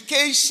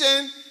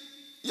 education,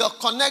 your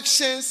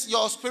connections,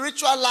 your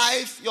spiritual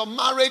life, your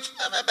marriage,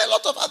 a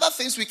lot of other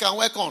things we can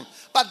work on.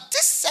 But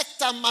this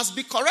sector must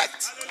be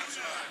correct.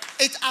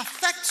 It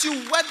affects you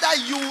whether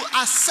you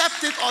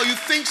accept it or you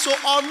think so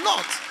or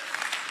not.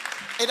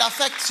 It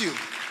affects you.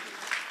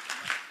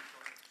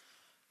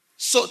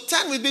 So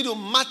turn with me to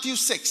Matthew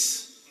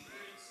 6.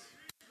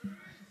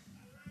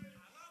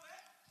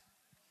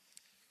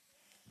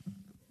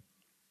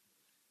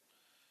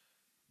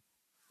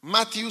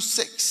 Matthew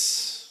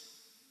 6.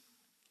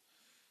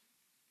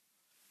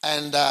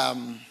 And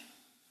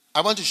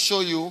I want to show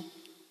you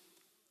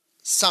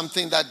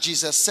something that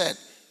Jesus said.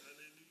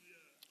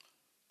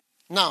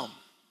 Now,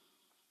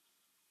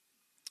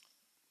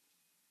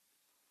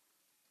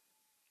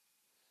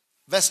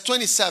 verse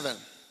 27.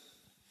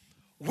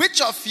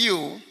 Which of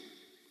you,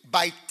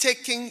 by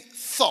taking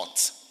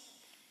thought,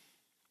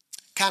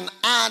 can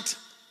add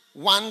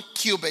 1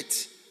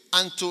 cubit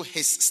unto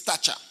his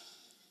stature?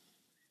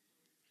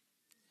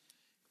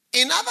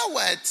 In other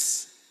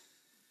words,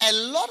 a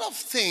lot of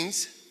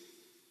things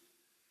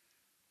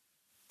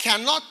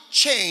cannot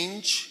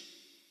change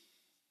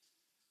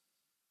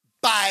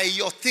by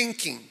your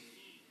thinking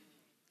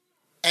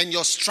and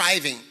your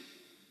striving.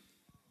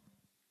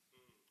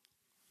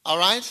 All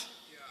right?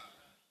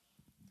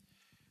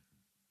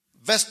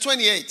 Verse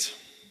 28.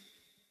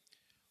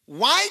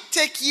 Why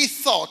take ye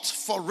thought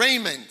for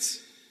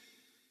raiment?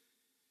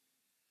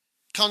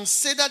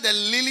 Consider the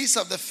lilies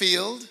of the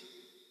field,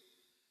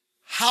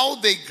 how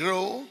they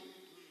grow.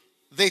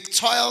 They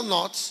toil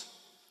not,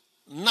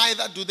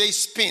 neither do they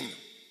spin.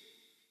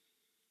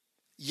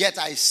 Yet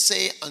I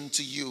say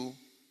unto you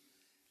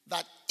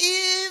that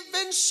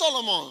even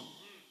Solomon,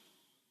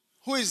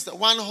 who is the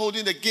one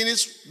holding the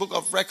Guinness Book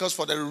of Records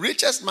for the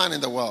richest man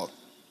in the world,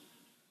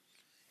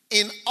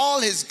 in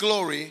all his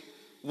glory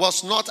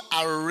was not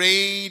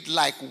arrayed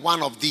like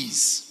one of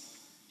these.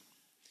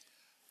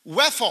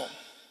 Wherefore,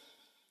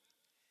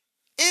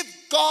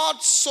 if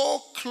God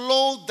so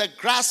clothed the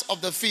grass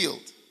of the field,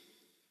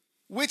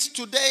 which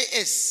today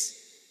is,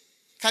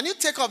 can you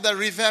take off the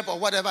reverb or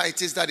whatever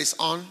it is that is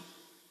on?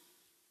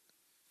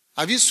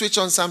 Have you switched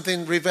on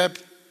something,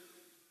 reverb?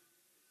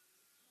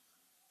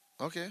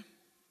 Okay.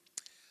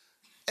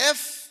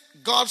 If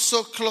God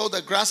so clothed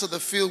the grass of the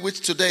field,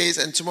 which today is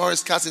and tomorrow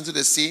is cast into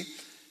the sea,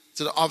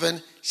 to the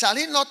oven, shall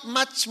he not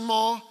much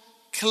more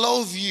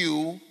clothe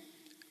you,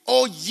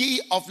 O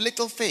ye of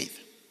little faith?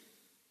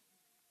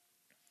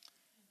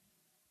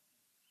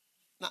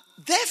 Now,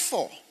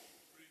 therefore,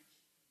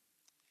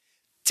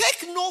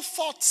 take no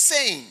thought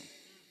saying,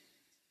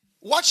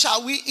 what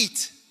shall we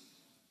eat?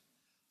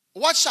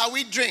 What shall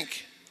we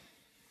drink?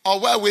 Or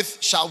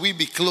wherewith shall we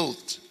be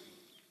clothed?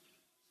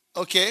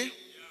 Okay?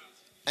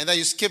 And then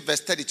you skip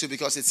verse 32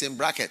 because it's in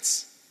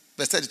brackets.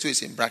 Verse 32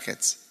 is in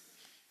brackets.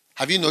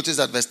 Have you noticed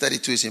that verse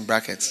 32 is in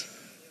brackets?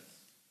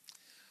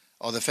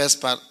 Or the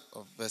first part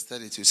of verse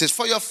 32. It says,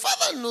 for your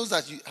Father knows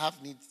that you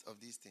have need of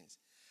these things.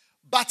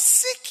 But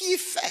seek ye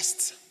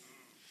first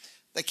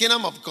the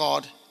kingdom of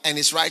God and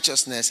his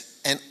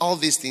righteousness, and all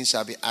these things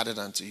shall be added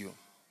unto you.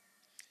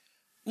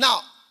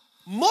 Now,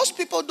 most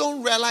people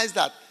don't realize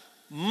that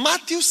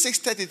Matthew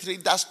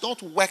 6:33 does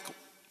not work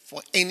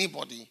for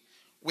anybody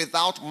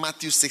without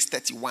Matthew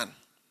 6:31.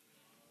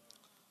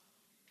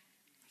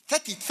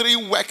 33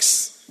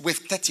 works with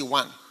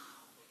 31.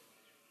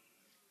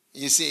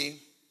 You see?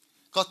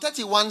 Because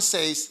 31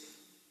 says,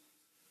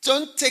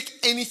 don't take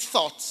any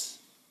thought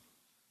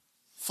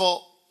for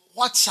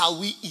what shall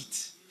we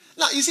eat.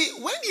 Now, you see,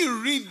 when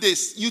you read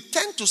this, you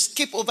tend to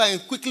skip over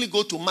and quickly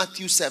go to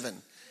Matthew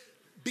 7.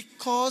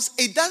 Because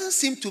it doesn't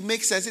seem to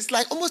make sense. It's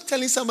like almost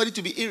telling somebody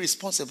to be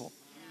irresponsible.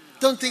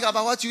 Don't think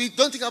about what you eat.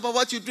 Don't think about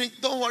what you drink.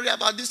 Don't worry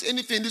about this,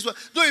 anything this world.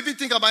 Don't even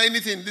think about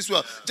anything in this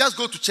world. Just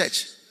go to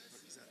church.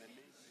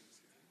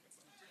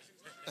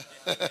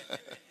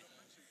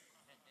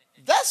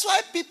 That's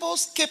why people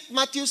skip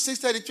Matthew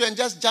 6:32 and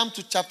just jump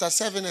to chapter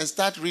 7 and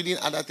start reading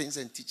other things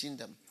and teaching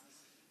them.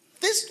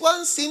 This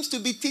one seems to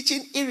be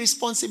teaching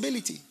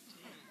irresponsibility.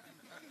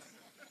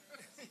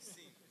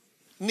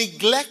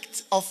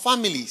 Neglect of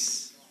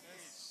families.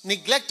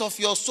 Neglect of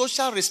your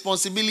social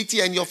responsibility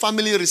and your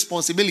family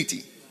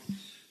responsibility.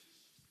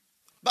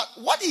 But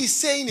what he's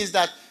saying is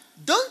that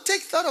don't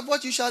take thought of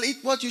what you shall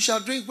eat, what you shall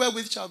drink,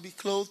 wherewith shall be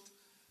clothed.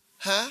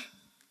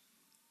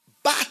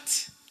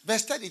 But,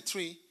 verse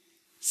 33,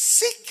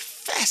 seek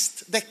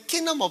first the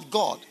kingdom of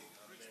God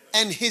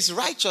and his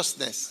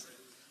righteousness,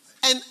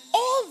 and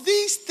all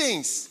these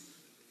things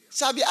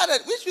shall be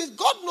added, which means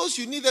God knows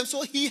you need them,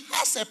 so he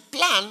has a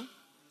plan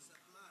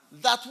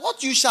that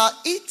what you shall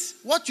eat,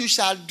 what you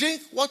shall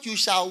drink, what you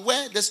shall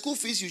wear, the school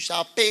fees you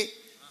shall pay,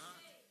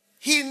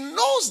 he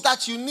knows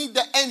that you need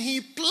them, and he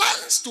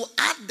plans to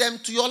add them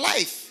to your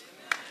life.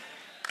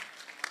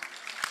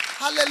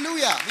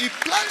 Hallelujah. He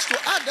plans to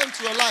add them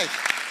to your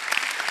life.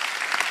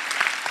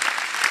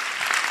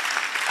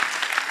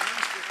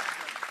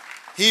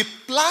 He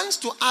plans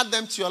to add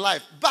them to your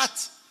life.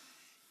 But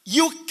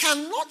you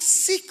cannot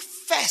seek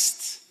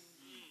first.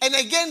 And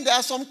again, there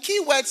are some key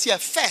words here.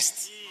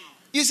 First.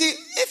 You see,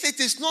 if it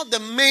is not the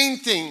main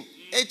thing,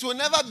 it will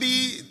never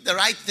be the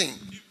right thing.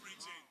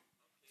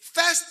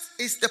 First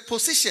is the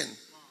position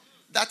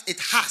that it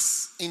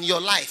has in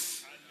your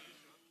life.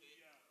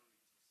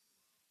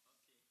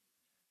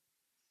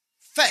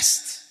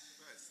 First.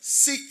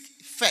 Seek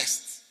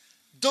first.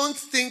 Don't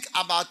think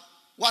about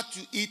what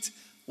you eat,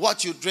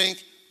 what you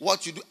drink,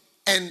 what you do,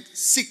 and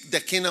seek the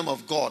kingdom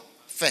of God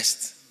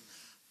first.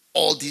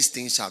 All these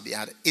things shall be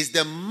added. It's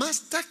the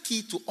master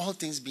key to all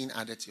things being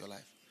added to your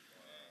life.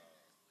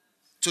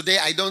 Today,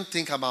 I don't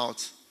think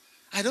about,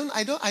 I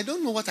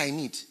don't know what I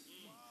need.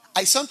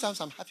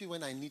 Sometimes I'm happy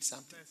when I need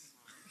something.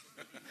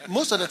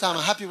 Most of the time,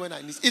 I'm happy when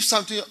I need. If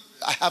something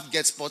I have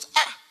get spots,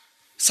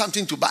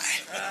 something to buy.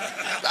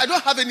 I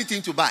don't have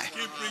anything to buy.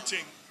 Keep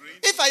preaching.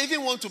 If I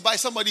even want to buy,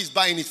 somebody is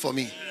buying it for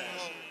me.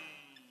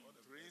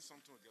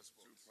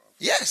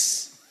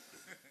 Yes.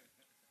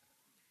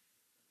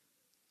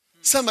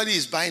 Somebody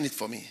is buying it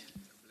for me.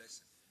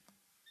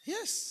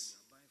 Yes.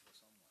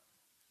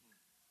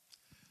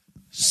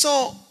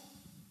 So,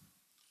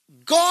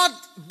 God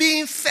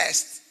being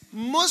first,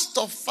 most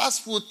of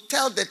us would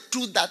tell the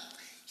truth that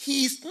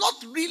he is not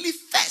really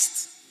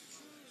first.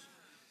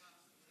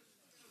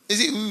 You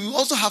see, we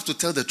also have to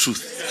tell the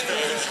truth.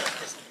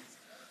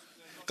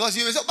 Because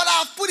you may say, but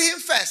I've put him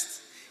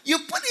first. You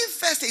put him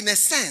first in a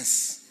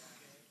sense,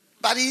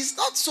 but he's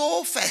not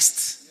so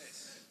first.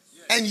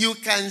 And you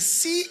can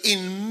see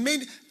in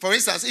many, for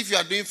instance, if you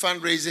are doing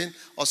fundraising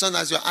or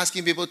sometimes you're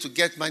asking people to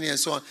get money and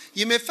so on,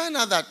 you may find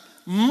out that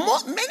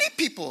many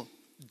people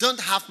don't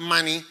have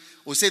money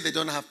or say they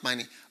don't have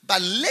money.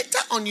 But later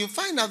on you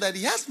find out that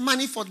he has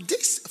money for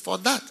this, for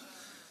that.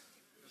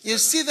 You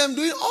see them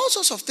doing all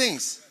sorts of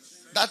things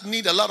that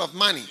need a lot of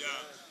money.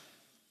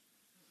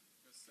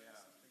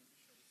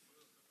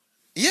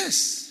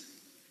 Yes.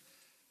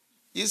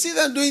 You see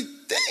them doing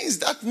things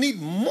that need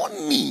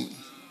money.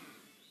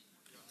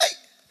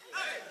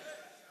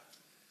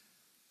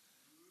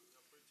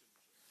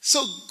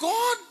 So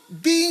God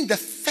being the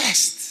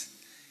first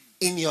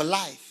in your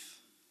life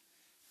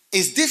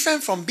is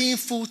different from being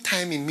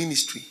full-time in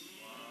ministry.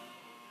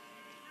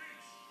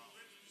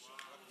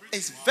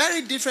 It's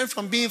very different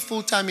from being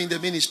full-time in the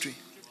ministry.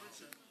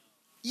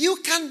 You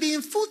can be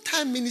in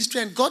full-time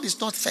ministry and God is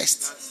not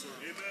first.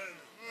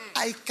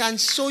 I can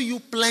show you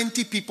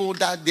plenty people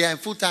that they are in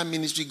full-time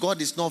ministry,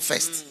 God is not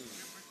first.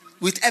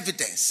 With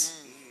evidence.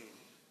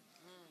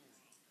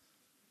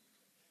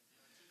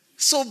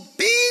 So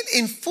being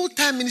in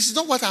full-time ministry is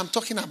not what I'm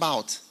talking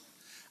about.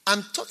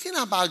 I'm talking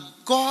about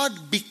God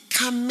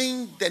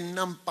becoming the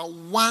number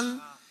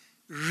one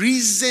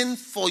reason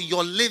for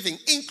your living,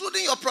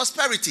 including your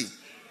prosperity.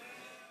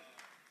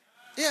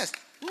 Yes.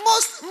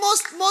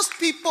 Most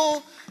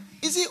people,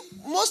 you see,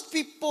 most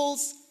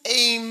people's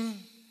aim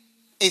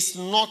is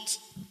not,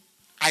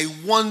 I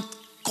want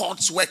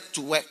God's work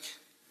to work.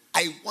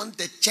 I want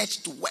the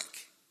church to work.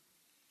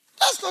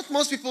 That's not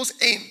most people's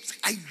aim.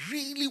 I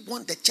really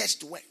want the church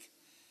to work.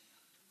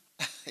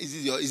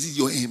 Is it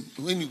your aim?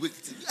 When you wake,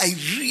 I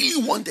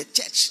really want the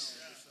church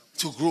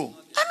to grow.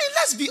 I mean,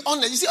 let's be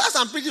honest. You see, as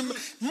I'm preaching,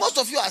 most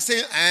of you are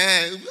saying,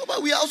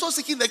 but we are also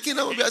seeking the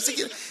kingdom. We are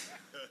seeking.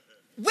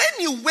 When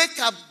you wake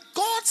up,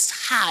 God's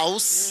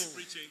house,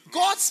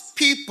 God's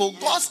people,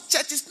 God's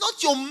church is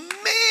not your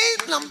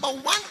main number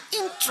one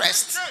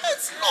interest.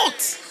 It's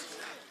not.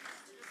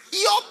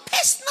 Your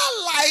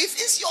personal life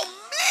is your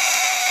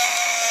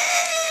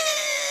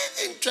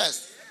main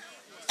interest.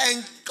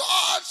 And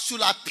God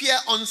should appear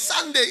on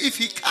Sunday if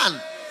he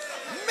can.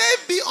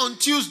 Maybe on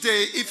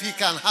Tuesday, if he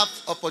can have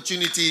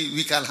opportunity,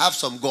 we can have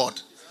some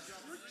God.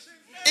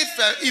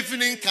 If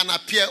evening can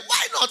appear,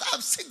 why not?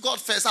 I've seen God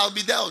first. I'll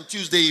be there on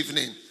Tuesday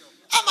evening.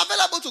 I'm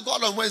available to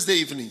God on Wednesday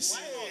evenings.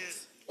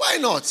 Why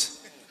not?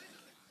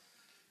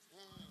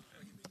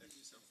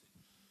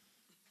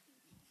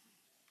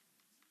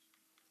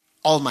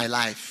 All my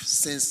life,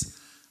 since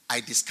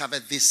I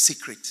discovered this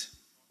secret,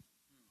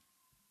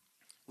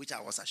 which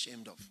I was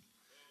ashamed of.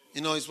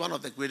 You know, it's one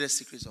of the greatest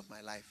secrets of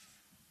my life.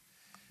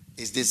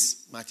 Is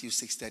this Matthew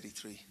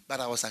 6:33. But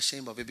I was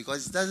ashamed of it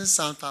because it doesn't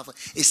sound powerful.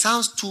 It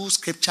sounds too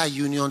scripture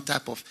union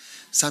type of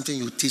something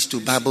you teach to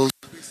Bible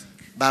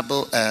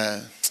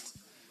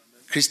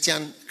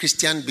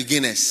Christian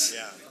beginners.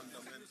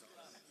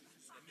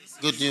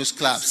 Good News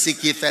Club.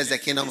 Seek ye first the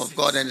kingdom of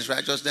God and his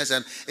righteousness.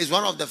 And it's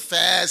one of the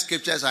first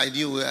scriptures I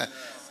knew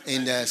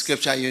in the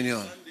scripture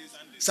union.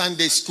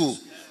 Sunday school.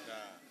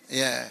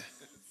 Yeah.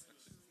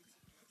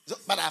 So,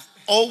 but I've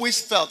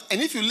always felt,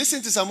 and if you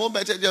listen to some more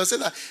better, they'll say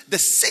that the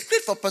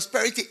secret for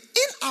prosperity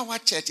in our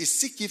church is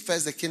seek ye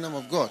first the kingdom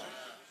of God.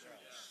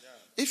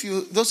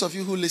 Those of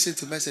you who listen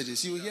to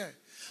messages, you will hear.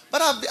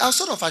 But I was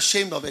sort of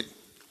ashamed of it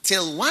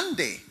till one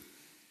day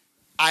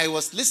I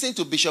was listening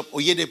to Bishop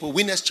Oyedepo,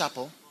 Winners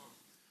Chapel,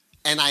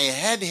 and I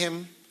heard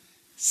him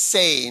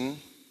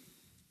saying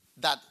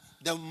that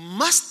the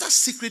master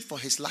secret for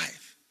his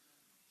life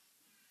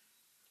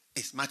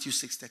is Matthew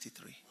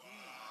 6:33.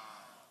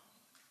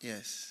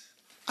 Yes.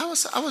 I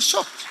was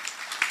shocked.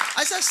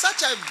 I said,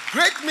 such a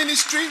great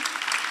ministry,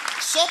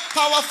 so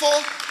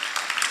powerful.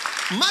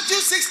 Matthew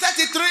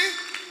 6:33.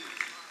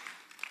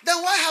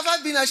 Then why have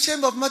I been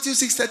ashamed of Matthew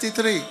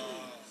 6:33?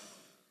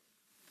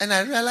 And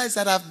I realized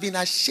that I've been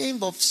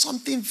ashamed of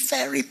something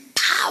very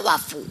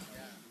powerful,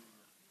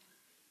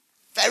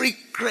 very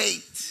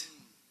great,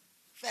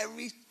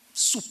 very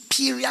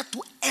superior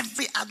to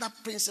every other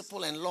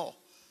principle and law.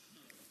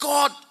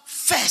 God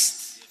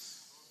first.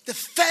 The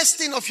first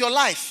thing of your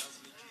life.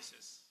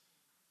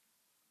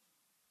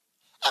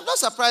 I'm not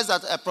surprised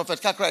that Prophet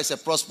Kakra is a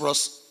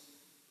prosperous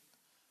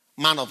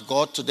man of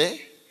God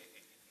today.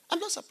 I'm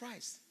not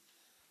surprised.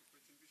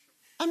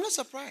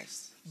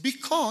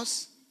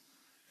 Because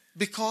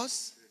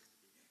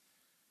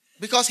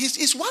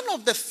he's one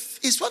of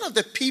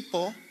the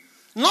people,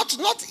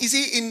 not is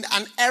he in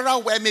an era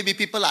where maybe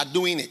people are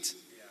doing it.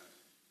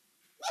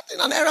 Not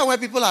in an era where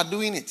people are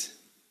doing it.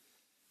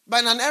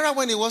 But in an era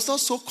when it was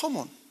not so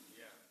common.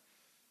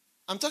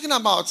 I'm talking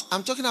about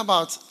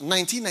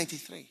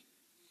 1993.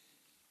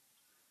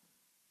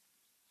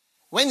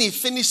 When he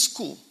finished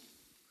school,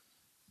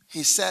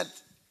 he said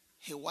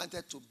he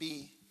wanted to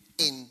be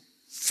in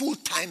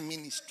full-time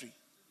ministry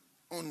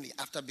only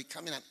after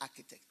becoming an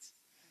architect.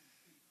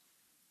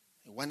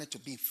 He wanted to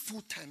be in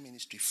full-time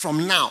ministry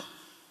from now.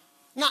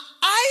 Now,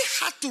 I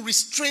had to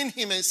restrain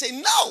him and say,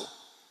 no.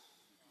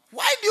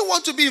 Why do you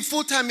want to be in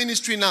full-time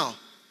ministry now?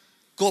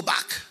 Go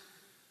back.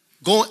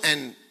 Go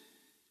and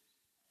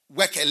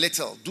work a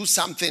little. Do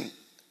something.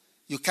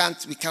 We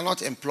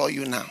cannot employ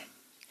you now.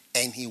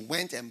 And he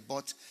went and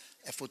bought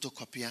a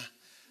photocopier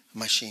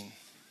machine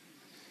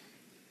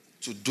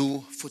to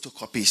do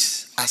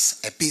photocopies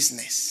as a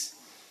business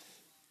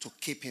to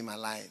keep him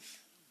alive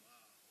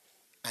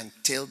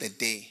until the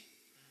day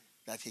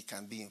that he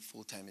can be in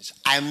full-time ministry.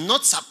 I'm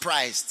not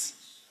surprised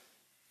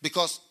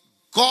because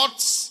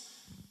God's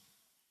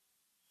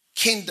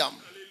kingdom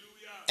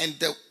and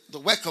the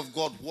work of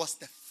God was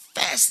the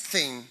first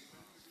thing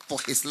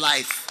for his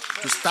life,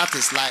 to start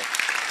his life.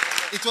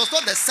 It was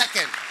not the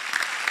second.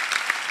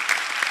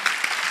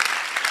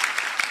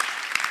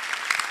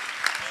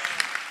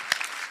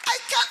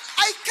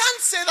 I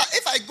can't say that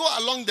if I go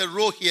along the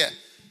row here,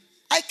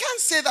 I can't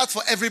say that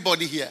for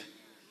everybody here.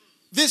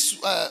 This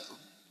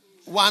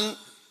one,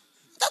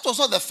 that was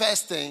not the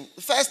first thing.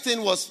 The first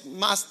thing was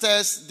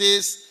master's,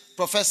 this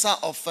professor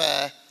of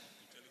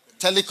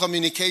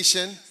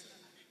telecommunication.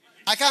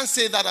 I can't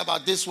say that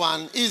about this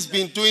one. He's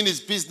been doing his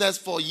business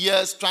for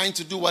years, trying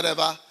to do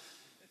whatever.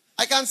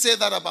 I can't say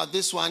that about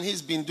this one.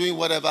 He's been doing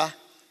whatever.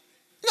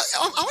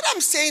 What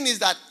I'm saying is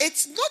that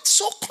it's not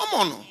so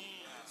common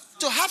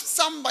to have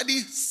somebody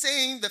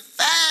saying the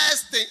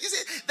first thing. You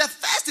see, the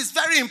first is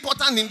very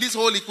important in this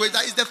whole equation.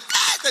 It's the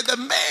first and the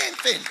main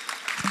thing.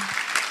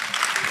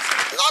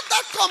 Not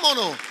that common,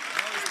 no.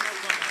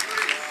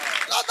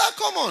 Not that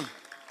common.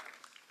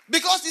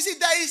 Because you see,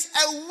 there is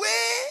a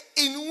way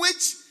in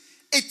which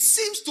it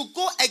seems to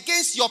go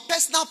against your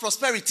personal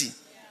prosperity.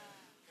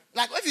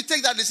 Like if you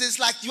take that, it's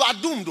like you are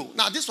doomed. Though.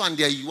 Now this one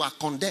there, you are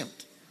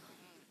condemned.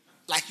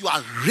 Like you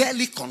are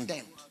really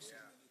condemned.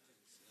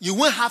 You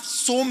won't have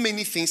so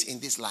many things in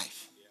this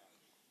life.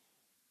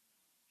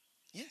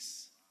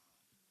 Yes.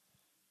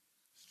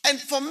 And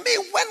for me,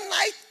 when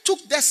I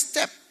took that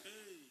step,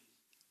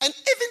 And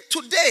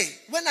even today,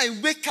 when I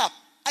wake up,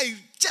 I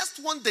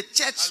just want the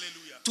church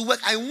to work.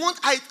 I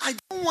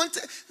don't want,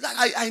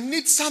 like, I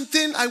need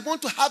something. I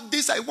want to have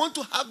this. I want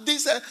to have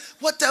this,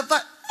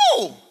 whatever.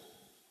 No.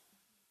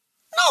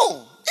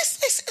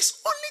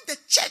 It's only the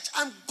church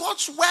and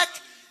God's work.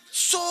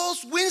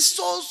 Souls, win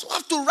souls,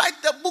 have to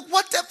write the book,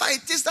 whatever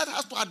it is that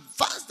has to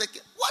advance the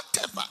kingdom,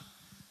 whatever.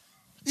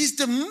 Is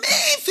the main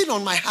thing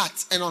on my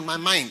heart and on my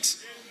mind.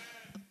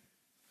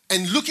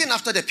 And looking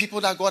after the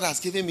people that God has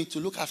given me to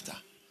look after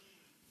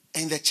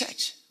in the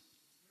church.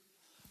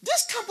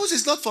 This campus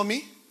is not for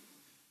me.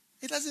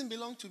 It doesn't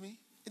belong to me.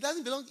 It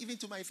doesn't belong even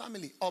to my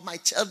family or my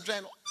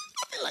children or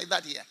nothing like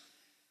that here.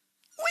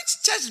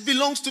 Which church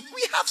belongs to?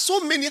 We have so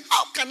many.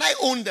 How can I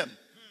own them?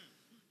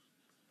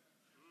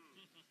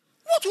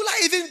 What will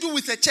I even do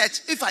with a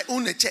church if I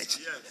own a church?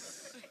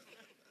 Yes.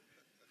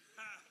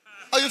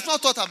 Or you've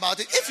not thought about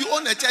it? If you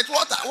own a church,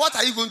 what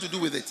are you going to do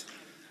with it?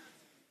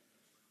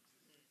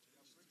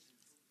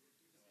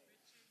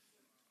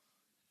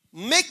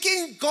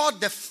 Making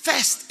God the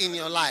first in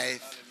your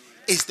life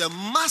is the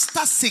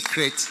master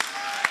secret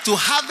to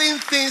having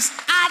things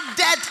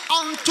added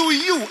unto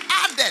you.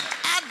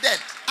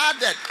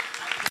 Added.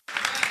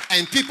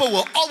 And people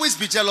will always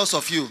be jealous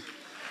of you.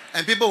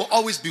 And people will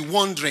always be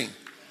wondering,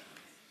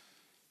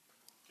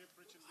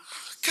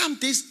 how come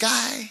this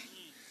guy,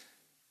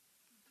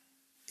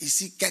 is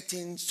he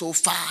getting so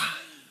far?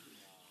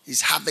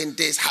 He's having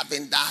this,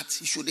 having that.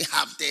 He shouldn't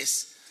have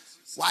this.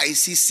 Why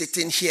is he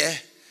sitting here?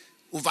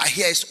 Over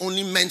here is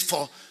only meant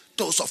for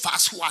those of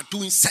us who are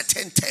doing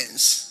certain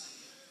things.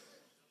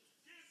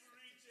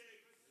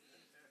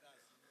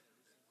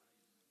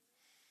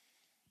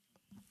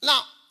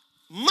 Now,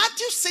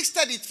 Matthew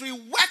 6:33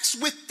 works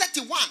with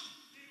 31.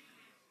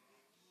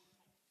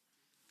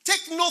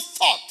 Take no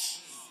thought.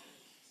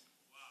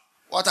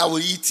 What I will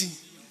eat,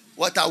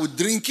 what I will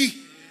drink,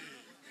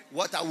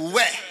 what I will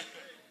wear.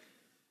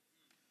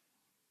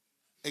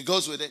 It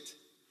goes with it.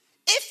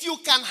 If you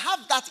can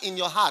have that in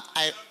your heart,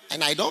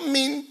 I don't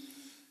mean,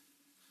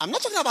 I'm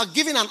not talking about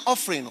giving an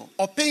offering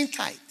or paying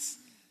tithes.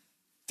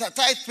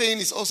 Tithe paying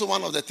is also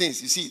one of the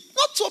things, you see.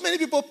 Not so many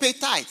people pay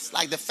tithes,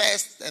 like the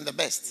first and the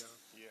best.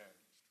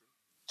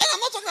 And I'm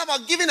not talking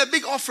about giving a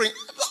big offering.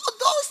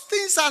 Those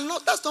things are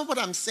not, that's not what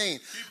I'm saying.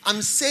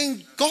 I'm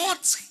saying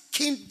God's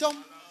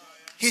kingdom,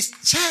 His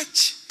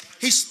church,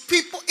 His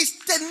people is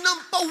the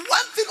number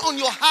one thing on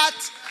your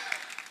heart.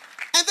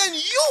 And then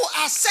you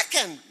are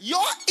second.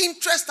 Your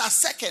interests are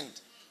second.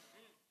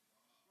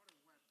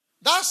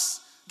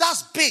 That's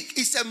big.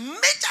 It's a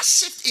major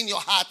shift in your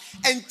heart.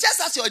 And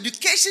just as your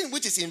education,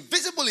 which is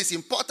invisible, is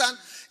important,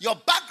 your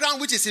background,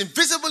 which is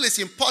invisible, is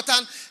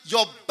important,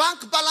 your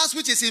bank balance,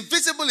 which is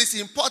invisible, is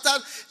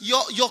important,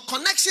 your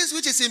connections,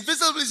 which is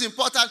invisible, is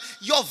important,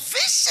 your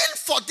vision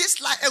for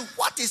this life and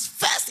what is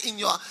first in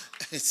your,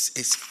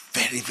 it's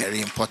very,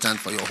 very important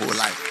for your whole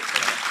life.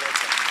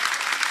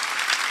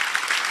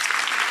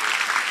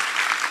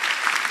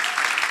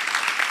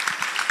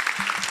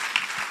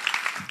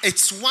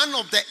 It's one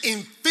of the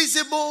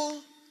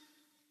invisible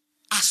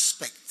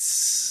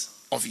aspects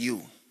of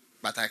you.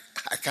 But I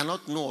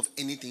cannot know of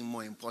anything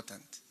more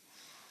important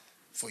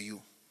for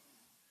you.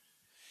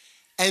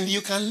 And you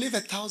can live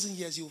 1,000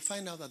 years, you will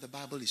find out that the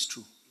Bible is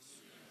true.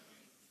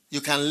 You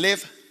can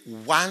live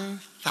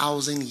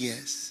 1,000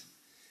 years.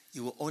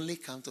 You will only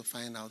come to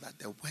find out that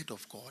the word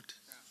of God,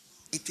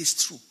 it is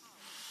true.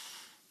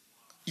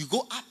 You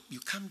go up, you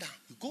come down.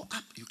 You go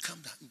up, you come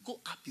down. You go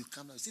up, you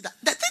come down. See that?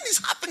 The thing is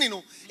happening.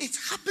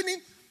 It's happening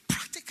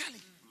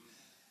practically.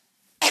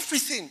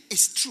 Everything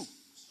is true.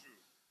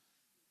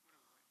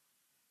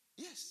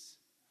 Yes.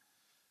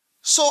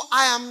 So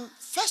I am,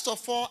 first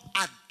of all,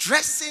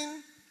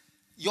 addressing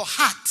your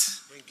heart.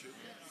 Thank you.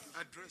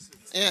 Address it.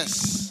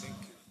 Yes. Thank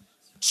you.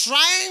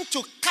 Trying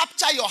to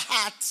capture your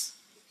heart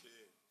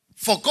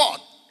for God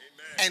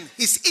and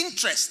His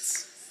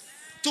interests.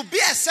 To be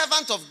a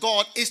servant of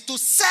God is to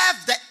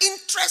serve the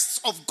interests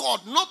of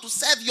God, not to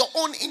serve your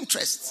own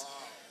interests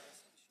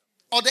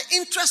or the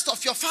interest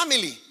of your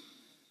family.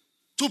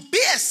 To be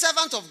a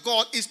servant of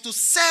God is to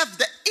serve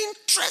the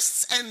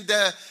interests and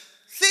the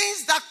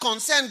things that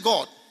concern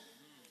God,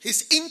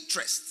 His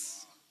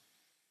interests.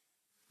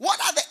 What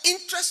are the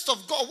interests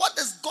of God? What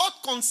does God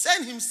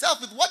concern Himself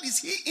with? What is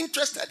He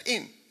interested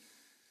in?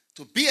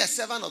 To be a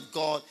servant of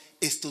God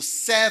is to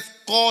serve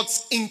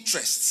God's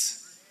interests.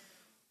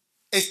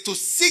 Is to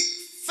seek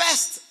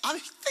first. I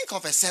mean, think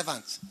of a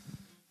servant.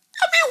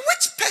 I mean,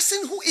 which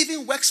person who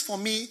even works for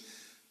me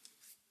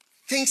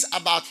thinks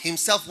about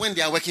himself when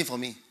they are working for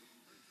me?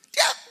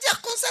 They are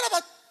concerned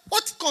about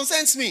what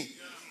concerns me.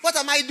 What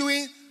am I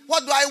doing?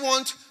 What do I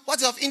want? What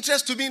is of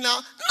interest to me now?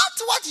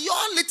 Not what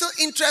your little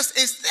interest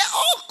is. They're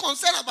all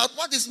concerned about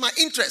what is my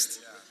interest.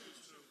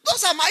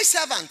 Those are my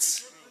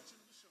servants.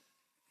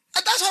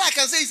 And that's what I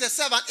can say is a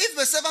servant. If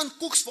the servant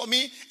cooks for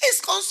me,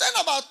 he's concerned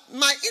about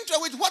my interest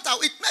with what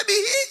I'll eat. Maybe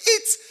he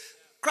eats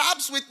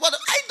crabs with what.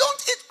 I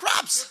don't eat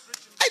crabs.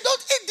 I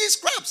don't eat these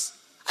crabs.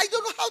 I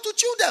don't know how to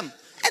chew them.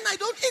 And I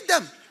don't eat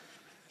them.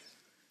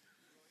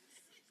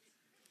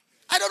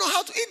 I don't know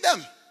how to eat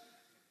them.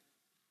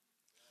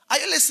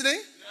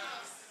 listening?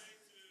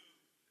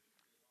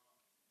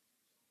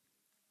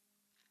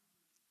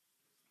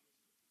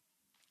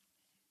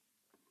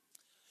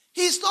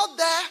 He's not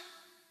there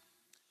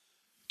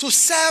to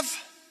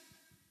serve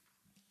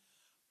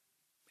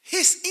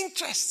his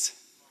interests.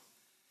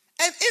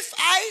 And if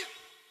I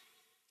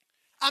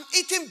am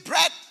eating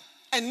bread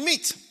and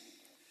meat,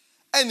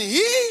 and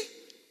he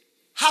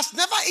has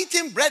never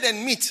eaten bread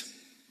and meat,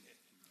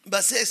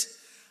 but says,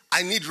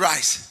 I need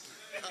rice.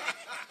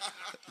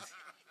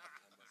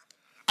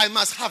 I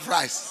must have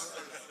rice.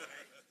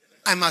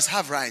 I must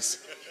have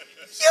rice.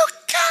 You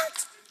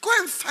can't go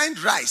and find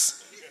rice.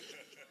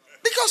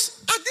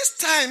 Because at this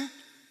time,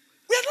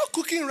 we are not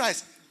cooking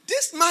rice.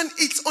 This man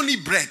eats only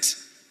bread.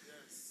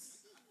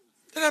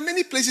 There are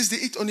many places they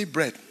eat only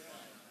bread.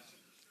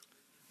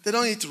 They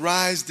don't eat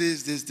rice,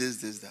 this,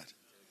 that.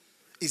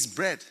 It's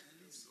bread.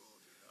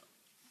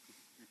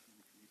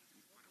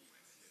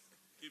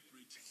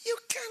 You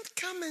can't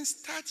come and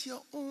start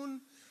your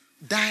own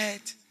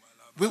diet.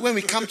 When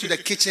we come to the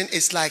kitchen,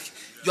 it's like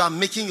you are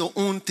making your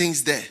own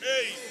things there.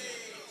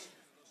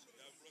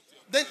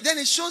 Then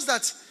it shows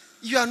that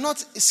you are not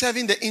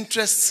serving the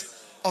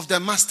interests of the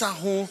master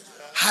who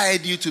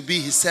hired you to be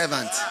his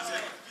servant.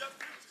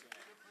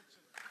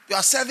 You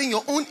are serving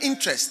your own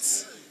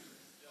interests.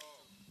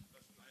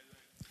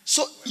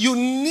 So you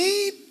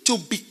need to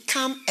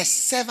become a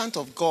servant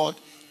of God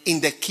in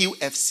the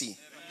QFC.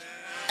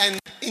 And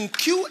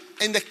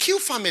in the Q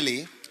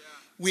family,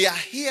 we are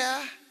here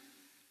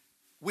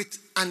with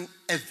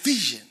a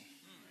vision.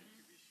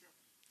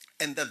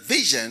 And the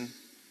vision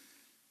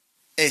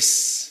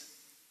is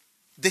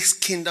this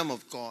kingdom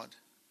of God.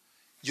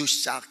 You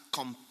shall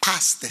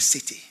compass the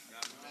city.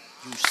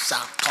 You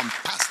shall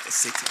compass the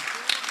city.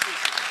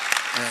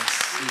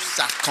 Yes, you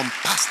shall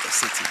compass the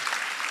city.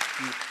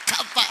 You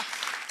cover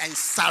and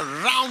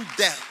surround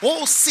the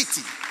whole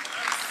city.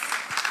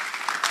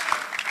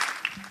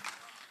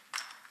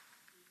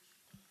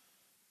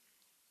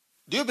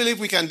 Do you believe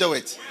we can do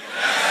it?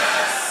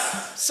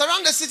 Yes.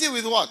 Surround the city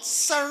with what?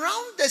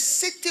 Surround the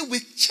city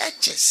with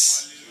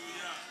churches.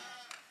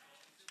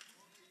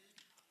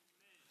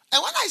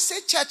 And when I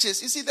say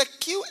churches, you see the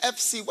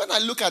QFC, when I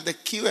look at the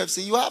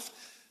QFC, you have,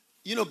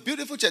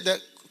 beautiful church.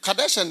 The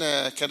Kadesh and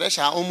Kadesh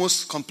are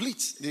almost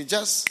complete. They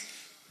just,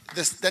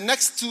 the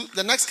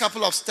next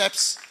couple of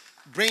steps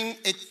bring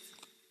it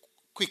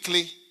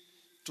quickly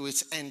to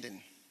its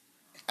ending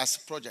as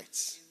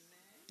projects.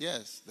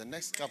 Yes, the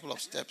next couple of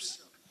steps.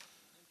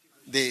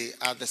 They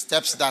are the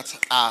steps that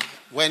are,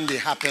 when they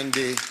happen,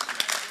 they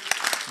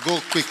go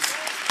quick.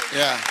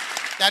 Yeah.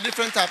 There are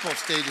different types of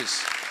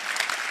stages.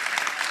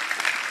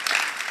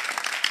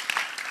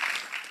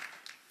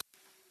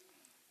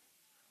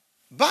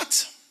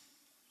 But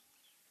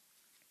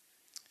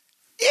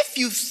if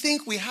you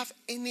think we have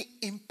any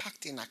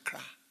impact in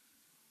Accra,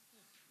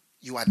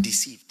 you are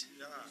deceived.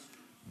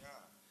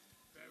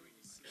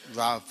 You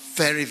are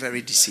very,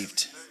 very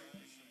deceived.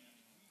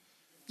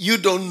 You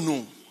don't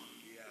know.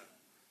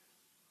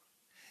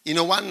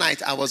 One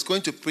night I was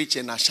going to preach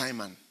in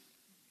Ashaiman.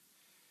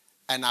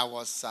 And I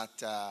was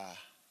at,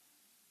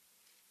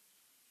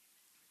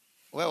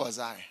 where was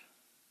I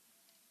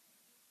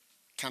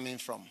coming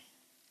from?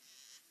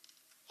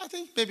 I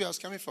think maybe I was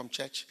coming from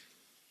church.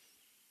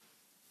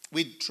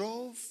 We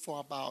drove for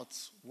about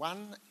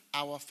 1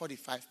 hour,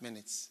 45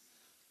 minutes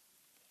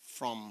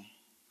from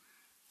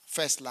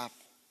First Love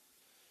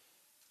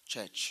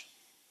Church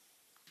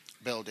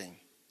building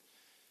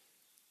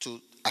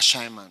to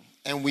Ashaiman.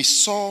 And we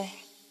saw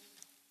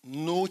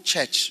no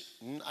church.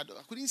 I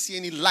couldn't see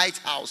any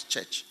lighthouse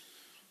church.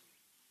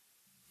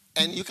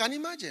 And you can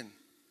imagine.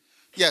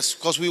 Yes,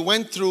 because we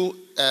went through,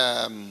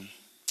 I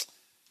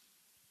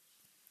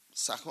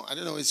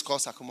don't know if it's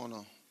called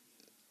Sakumono.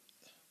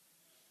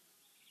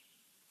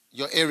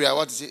 Your area,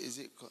 what is it? Is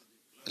it called?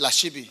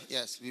 Lashibi,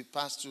 yes. We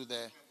passed through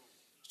there.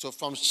 So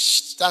from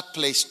that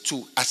place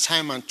to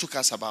Ashaiman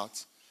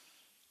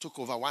took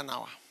over 1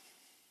 hour.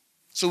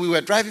 So we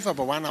were driving for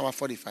about 1 hour,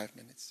 45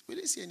 minutes. We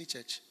didn't see any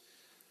church.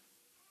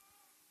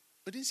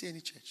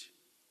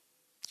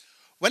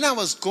 When I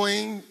was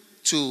going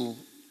to,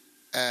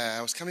 I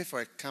was coming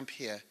for a camp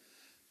here.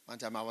 One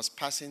time I was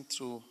passing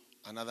through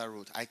another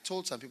road. I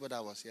told some people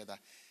that was here that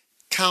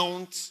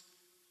count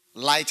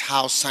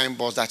lighthouse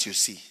signboards that you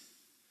see.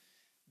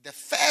 The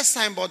first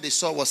signboard they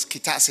saw was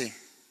Kitase.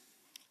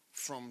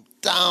 From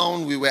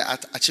down, we were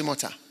at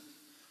Achimota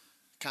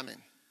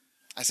coming.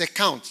 I said,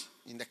 count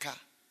in the car.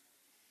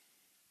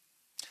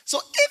 So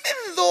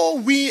even though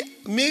we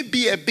may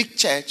be a big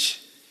church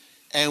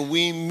and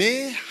we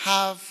may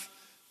have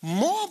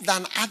more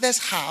than others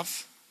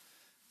have,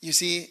 you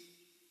see,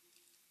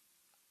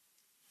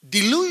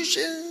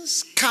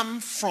 delusions come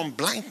from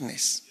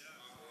blindness.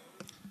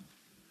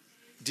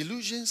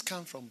 Delusions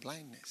come from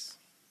blindness.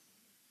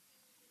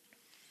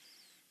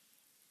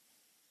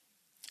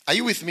 Are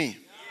you with me?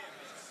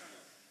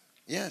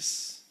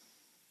 Yes.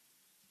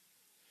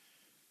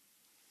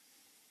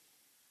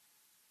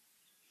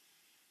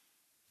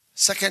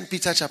 Second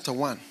Peter chapter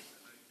 1.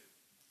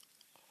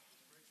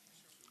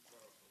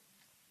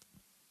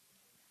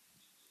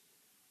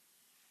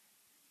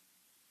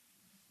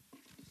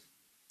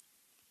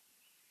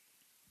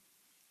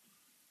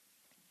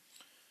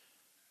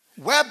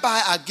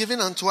 whereby are given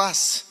unto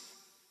us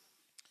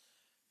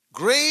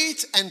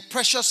great and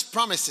precious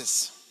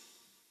promises.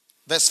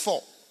 Verse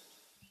 4.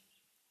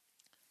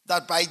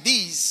 That by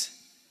these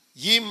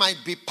ye might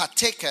be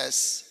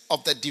partakers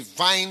of the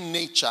divine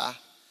nature,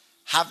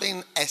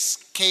 having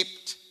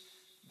escaped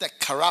the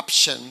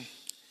corruption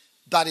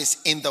that is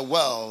in the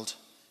world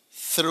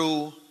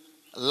through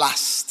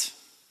lust.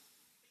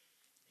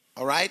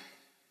 All right?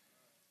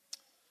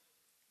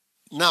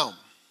 Now,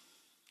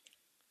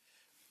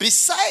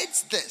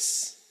 besides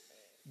this,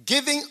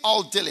 giving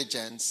all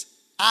diligence,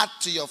 add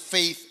to your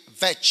faith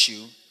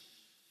virtue.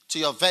 To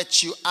your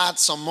virtue, add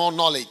some more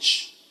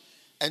knowledge.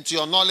 And to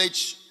your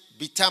knowledge,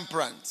 be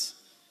temperance.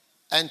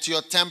 And to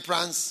your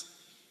temperance,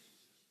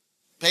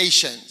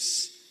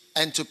 patience.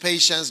 And to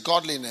patience,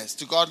 godliness.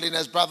 To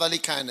godliness, brotherly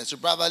kindness. To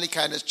brotherly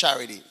kindness,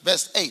 charity.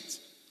 Verse 8.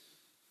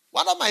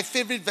 One of my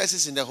favorite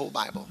verses in the whole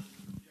Bible.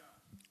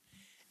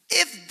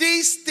 If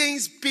these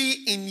things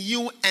be in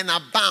you and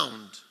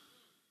abound,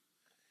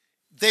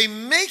 they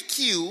make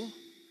you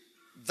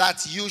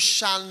that you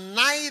shall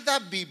neither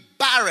be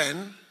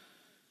barren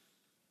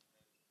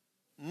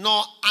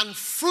nor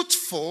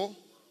unfruitful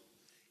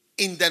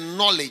in the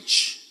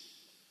knowledge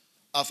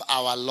of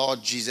our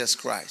Lord Jesus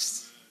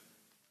Christ.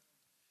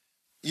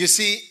 You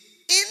see,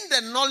 in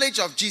the knowledge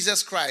of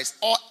Jesus Christ,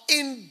 or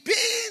in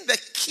being the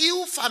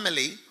Q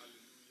family,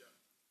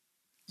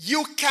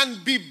 you can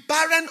be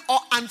barren or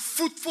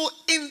unfruitful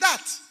in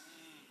that.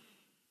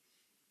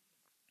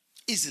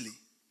 Easily.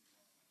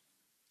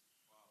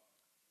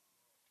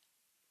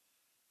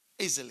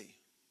 Easily.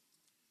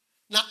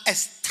 Now,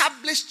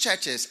 established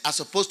churches are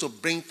supposed to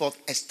bring forth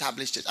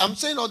established churches. I'm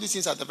saying all these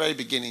things at the very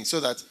beginning so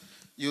that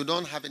you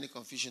don't have any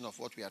confusion of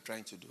what we are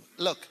trying to do.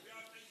 Look,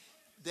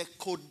 the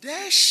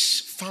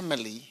Kodesh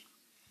family,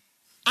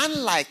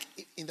 unlike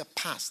in the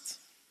past,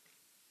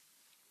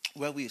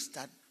 where we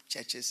start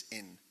churches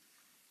in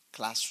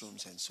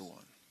classrooms and so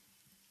on,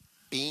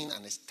 being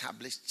an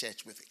established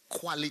church with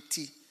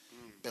quality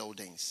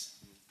buildings,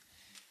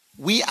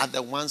 we are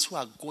the ones who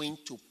are going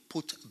to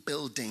put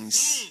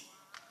buildings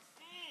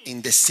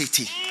in the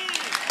city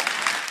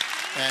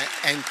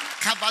and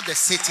cover the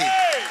city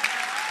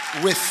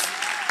with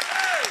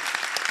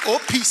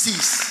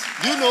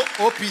OPCs. You know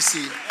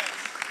OPC?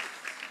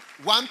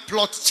 One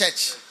plot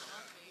church.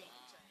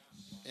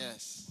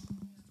 Yes.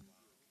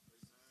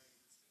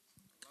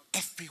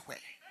 Everywhere.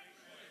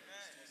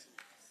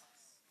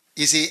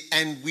 You see,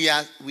 and we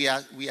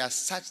are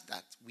such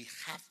that we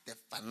have the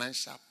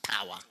financial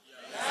power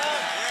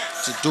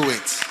to do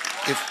it.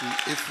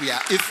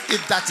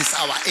 If that is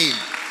our aim.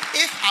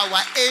 If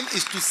our aim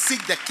is to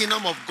seek the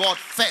kingdom of God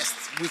first,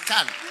 we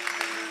can.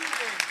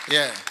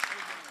 Yeah.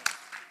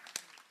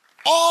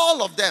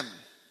 All of them,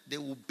 they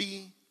will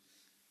be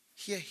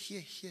here.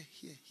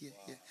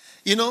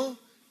 You know,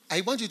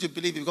 I want you to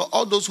believe it, because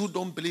all those who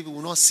don't believe it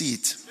will not see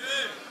it.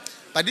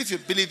 But if you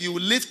believe, you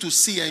will live to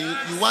see, and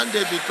you one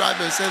day be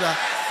driving and say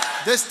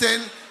that this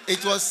thing,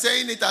 it was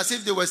saying it as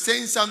if they were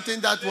saying something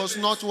that was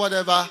not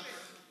whatever,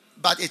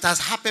 but it has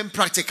happened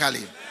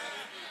practically.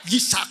 Ye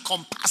shall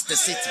compass the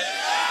city.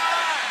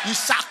 You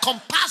shall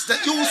compass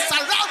you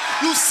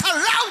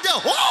surround the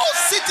whole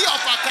city of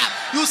Accra.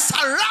 You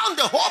surround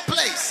the whole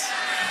place.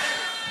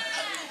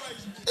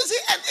 You see,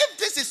 and if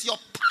this is your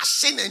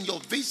passion and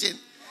your vision,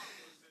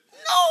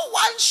 no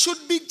one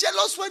should be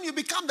jealous when you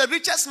become the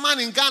richest man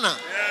in Ghana.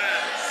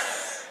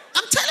 Yes.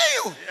 I'm telling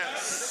you.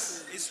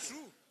 Yes. It's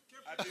true.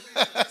 I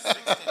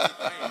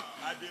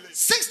believe.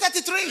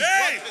 6:33.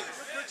 Hey.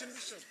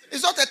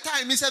 It's not a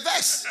time, it's a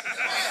verse.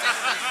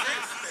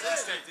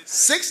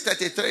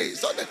 6:33.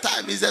 It's not a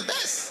time, it's a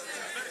verse.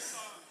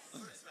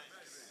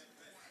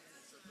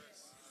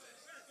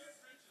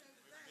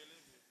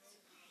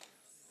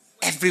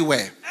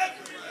 Everywhere.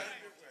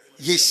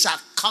 Ye shall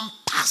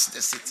compass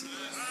the city.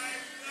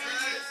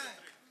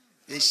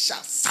 They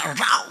shall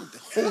surround the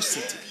whole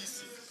city.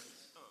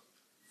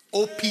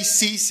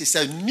 OPCs is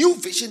a new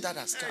vision that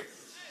has come.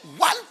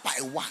 One by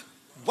one.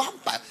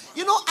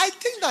 You know, I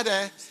think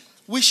that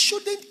we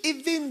shouldn't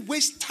even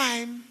waste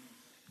time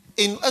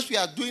as we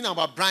are doing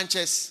our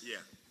branches. Yeah.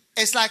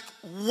 It's like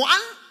one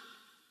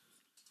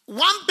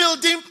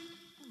building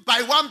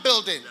by one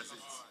building. That's it.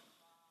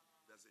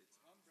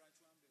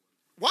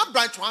 One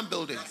branch, one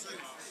building.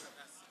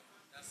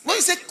 When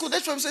you say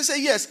Kodesh,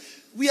 say yes,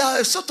 we are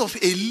a sort of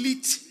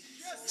elite.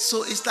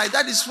 So it's like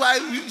that is why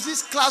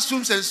these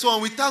classrooms and so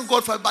on, we thank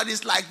God for it, but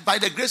it's like by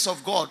the grace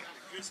of God,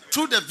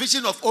 through the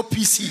vision of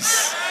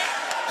OPCs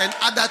and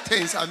other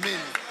things. I mean,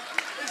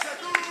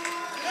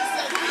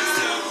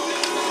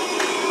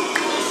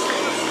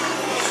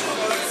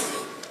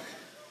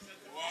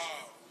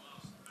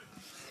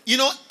 you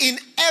know, in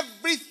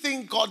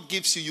everything God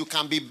gives you, you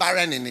can be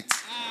barren in it,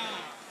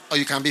 or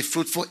you can be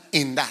fruitful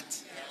in that.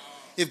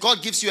 If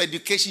God gives you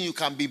education, you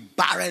can be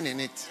barren in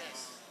it.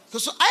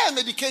 So I am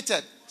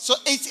educated. So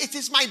it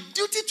is my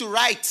duty to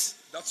write.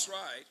 That's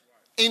right.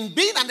 In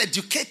being an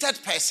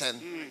educated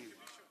person,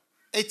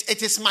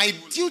 it is my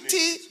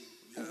duty.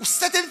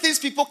 Certain things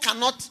people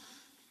cannot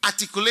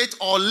articulate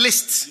or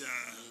list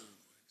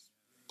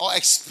or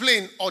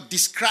explain or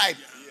describe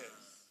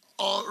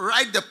or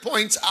write the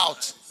points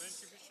out.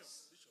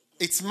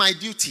 It's my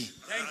duty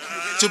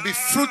to be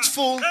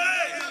fruitful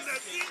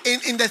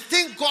in the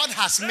thing God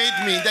has made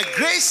me, the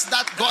grace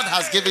that God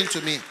has given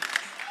to me.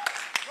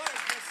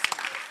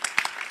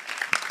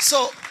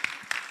 So,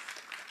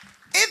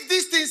 if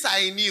these things are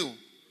in you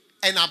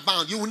and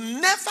abound, you will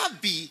never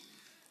be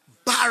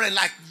barren,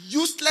 like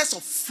useless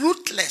or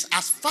fruitless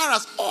as far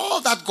as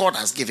all that God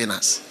has given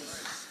us.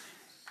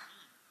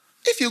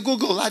 If you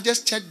Google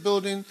largest church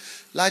building,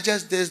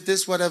 largest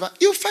this, whatever,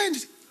 you'll find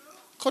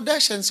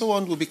Kodesh and so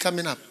on will be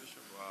coming up.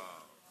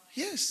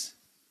 Yes.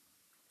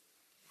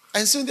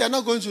 And soon they are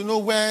not going to know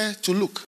where to look.